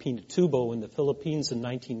like Mount Pinatubo in the Philippines in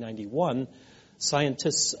 1991,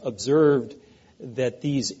 scientists observed that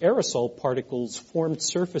these aerosol particles formed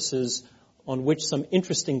surfaces on which some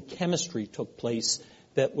interesting chemistry took place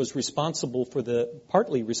that was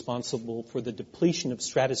partly responsible for the depletion of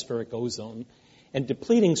stratospheric ozone. And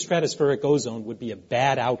depleting stratospheric ozone would be a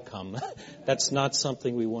bad outcome. That's not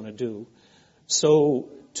something we want to do. So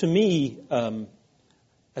to me,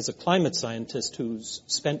 as a climate scientist who's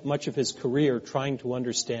spent much of his career trying to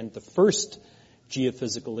understand the first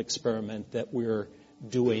geophysical experiment that we're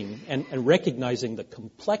doing and recognizing the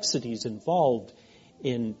complexities involved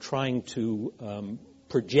in trying to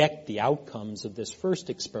project the outcomes of this first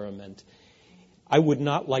experiment, I would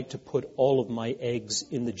not like to put all of my eggs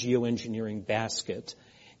in the geoengineering basket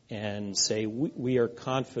and say we are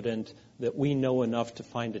confident that we know enough to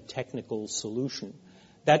find a technical solution.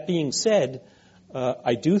 That being said,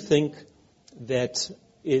 I do think that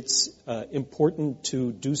it's important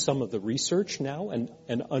to do some of the research now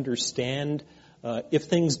and understand if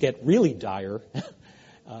things get really dire,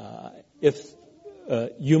 if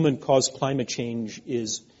human-caused climate change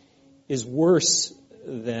is worse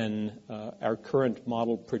than our current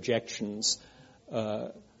model projections,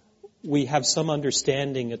 we have some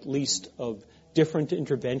understanding at least of different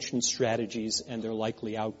intervention strategies and their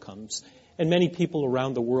likely outcomes. And many people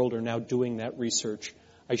around the world are now doing that research.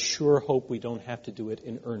 I sure hope we don't have to do it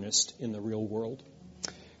in earnest in the real world.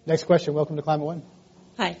 Next question. Welcome to Climate One.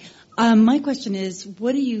 Hi. My question is,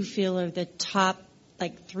 what do you feel are the top,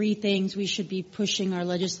 3 things we should be pushing our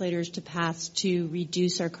legislators to pass to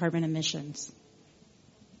reduce our carbon emissions?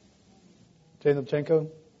 Jane Lubchenco,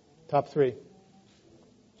 top 3.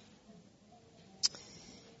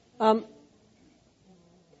 I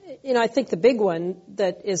think the big one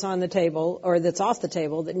that is on the table, or that's off the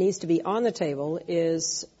table, that needs to be on the table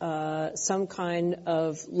is some kind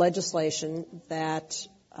of legislation that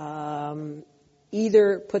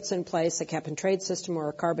either puts in place a cap-and-trade system or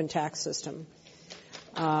a carbon tax system.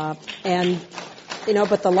 But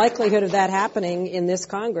the likelihood of that happening in this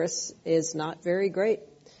Congress is not very great.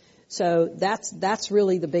 So that's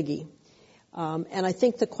really the biggie. And I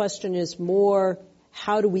think the question is more,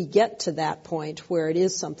 how do we get to that point where it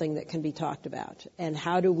is something that can be talked about? And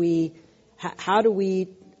how do we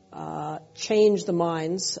change the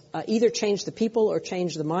minds, either change the people or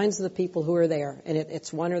change the minds of the people who are there? And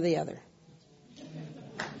it's one or the other.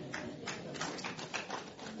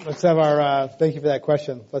 Let's have thank you for that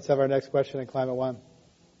question. Let's have our next question in Climate One.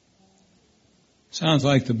 Sounds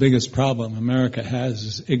like the biggest problem America has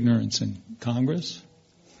is ignorance in Congress.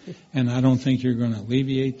 And I don't think you're going to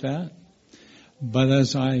alleviate that. But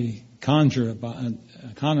as I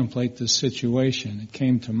contemplate this situation, it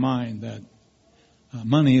came to mind that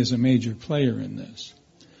money is a major player in this.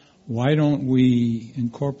 Why don't we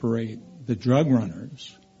incorporate the drug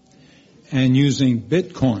runners and using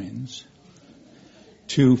bitcoins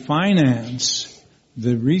to finance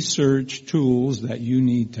the research tools that you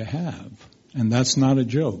need to have? And that's not a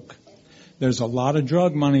joke. There's a lot of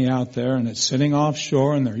drug money out there, and it's sitting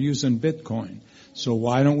offshore, and they're using Bitcoin. So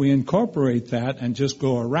why don't we incorporate that and just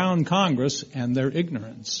go around Congress and their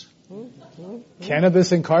ignorance?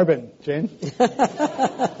 Cannabis and carbon. Jane?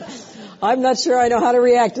 I'm not sure I know how to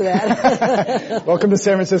react to that. Welcome to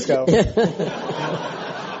San Francisco.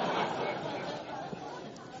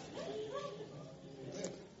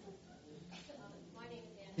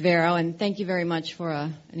 Vero, and thank you very much for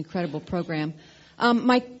an incredible program.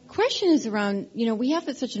 My question is around, we have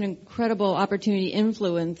such an incredible opportunity to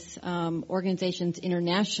influence organizations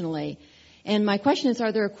internationally. And my question is,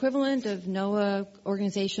 are there equivalent of NOAA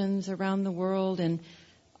organizations around the world, and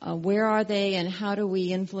where are they, and how do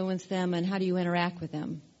we influence them, and how do you interact with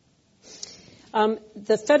them?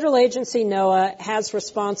 The federal agency, NOAA, has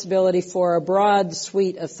responsibility for a broad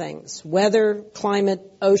suite of things. Weather, climate,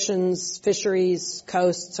 oceans, fisheries,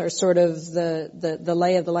 coasts are sort of the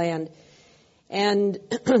lay of the land. And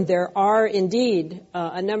there are indeed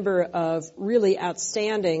a number of really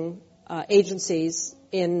outstanding agencies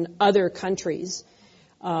in other countries.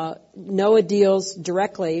 NOAA deals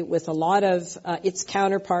directly with a lot of its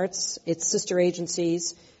counterparts, its sister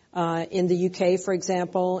agencies, in the UK, for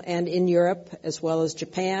example, and in Europe, as well as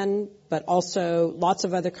Japan, but also lots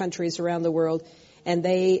of other countries around the world. And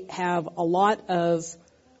they have a lot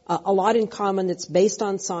in common that's based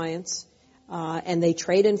on science, and they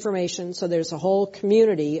trade information. So there's a whole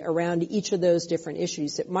community around each of those different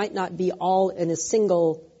issues. It might not be all in a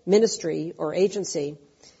single ministry or agency,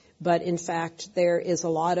 but in fact, there is a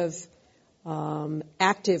lot of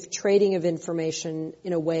active trading of information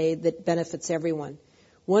in a way that benefits everyone.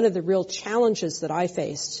 One of the real challenges that I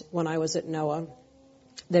faced when I was at NOAA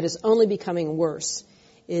that is only becoming worse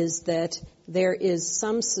is that there is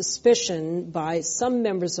some suspicion by some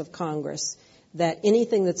members of Congress that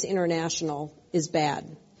anything that's international is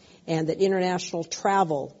bad and that international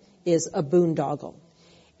travel is a boondoggle.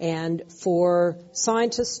 And for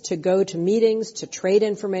scientists to go to meetings, to trade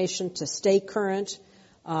information, to stay current,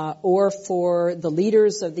 or for the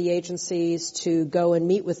leaders of the agencies to go and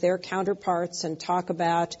meet with their counterparts and talk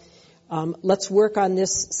about, let's work on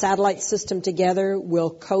this satellite system together.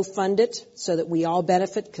 We'll co-fund it so that we all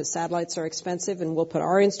benefit because satellites are expensive, and we'll put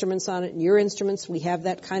our instruments on it and your instruments. We have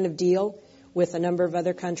that kind of deal with a number of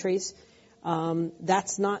other countries.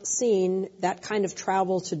 That's not seen. That kind of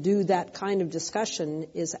travel to do that kind of discussion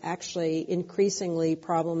is actually increasingly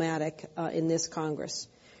problematic in this Congress.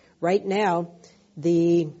 Right now,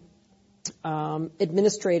 the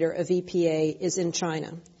administrator of EPA is in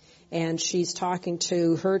China, and she's talking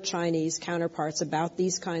to her Chinese counterparts about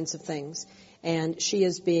these kinds of things. And she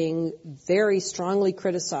is being very strongly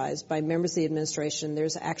criticized by members of the administration.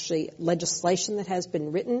 There's actually legislation that has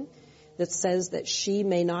been written that says that she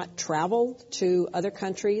may not travel to other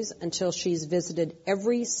countries until she's visited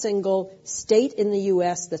every single state in the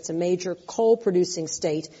U.S. that's a major coal-producing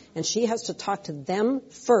state, and she has to talk to them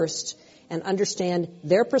first and understand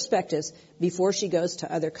their perspectives before she goes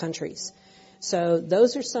to other countries. So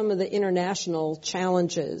those are some of the international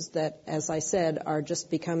challenges that, as I said, are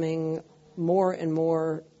just becoming more and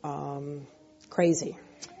more crazy.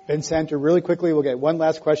 Ben Santer, really quickly, we'll get one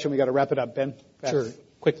last question. We've got to wrap it up. Ben? Sure.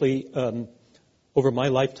 Quickly, over my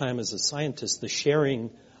lifetime as a scientist, the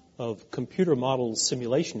sharing of computer model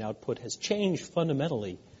simulation output has changed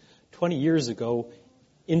fundamentally. 20 years ago,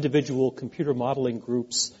 individual computer modeling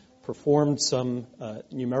groups performed some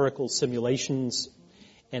numerical simulations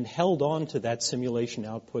and held on to that simulation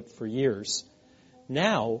output for years.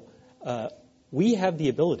 Now, we have the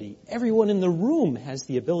ability, everyone in the room has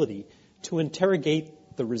the ability to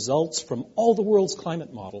interrogate the results from all the world's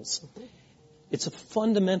climate models. It's a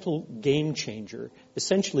fundamental game changer.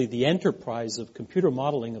 Essentially, the enterprise of computer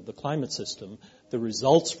modeling of the climate system, the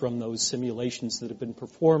results from those simulations that have been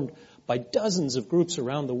performed by dozens of groups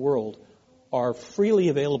around the world, are freely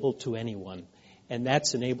available to anyone. And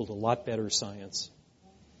that's enabled a lot better science.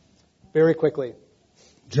 Very quickly.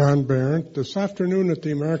 John Barrett. This afternoon at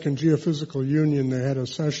the American Geophysical Union, they had a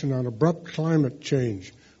session on abrupt climate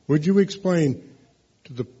change. Would you explain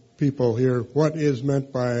to the people here what is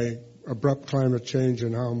meant by abrupt climate change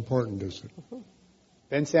and how important is it?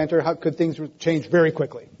 Ben Santer, how could things change very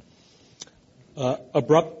quickly?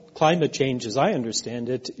 Abrupt climate change, as I understand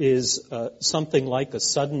it, is something like a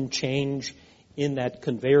sudden change in that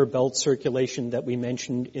conveyor belt circulation that we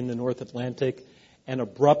mentioned in the North Atlantic, an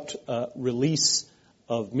abrupt release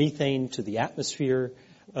of methane to the atmosphere,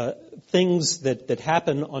 things that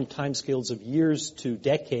happen on timescales of years to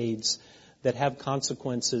decades that have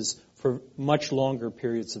consequences for much longer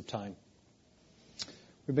periods of time.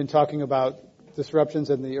 We've been talking about disruptions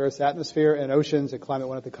in the Earth's atmosphere and oceans at Climate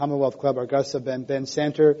One at the Commonwealth Club. Our guests have been Ben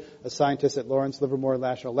Santer, a scientist at Lawrence Livermore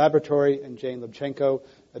National Laboratory, and Jane Lubchenco,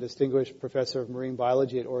 a distinguished professor of marine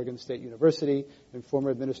biology at Oregon State University and former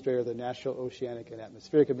administrator of the National Oceanic and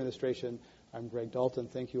Atmospheric Administration. I'm Greg Dalton.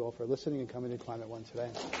 Thank you all for listening and coming to Climate One today.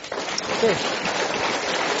 Okay.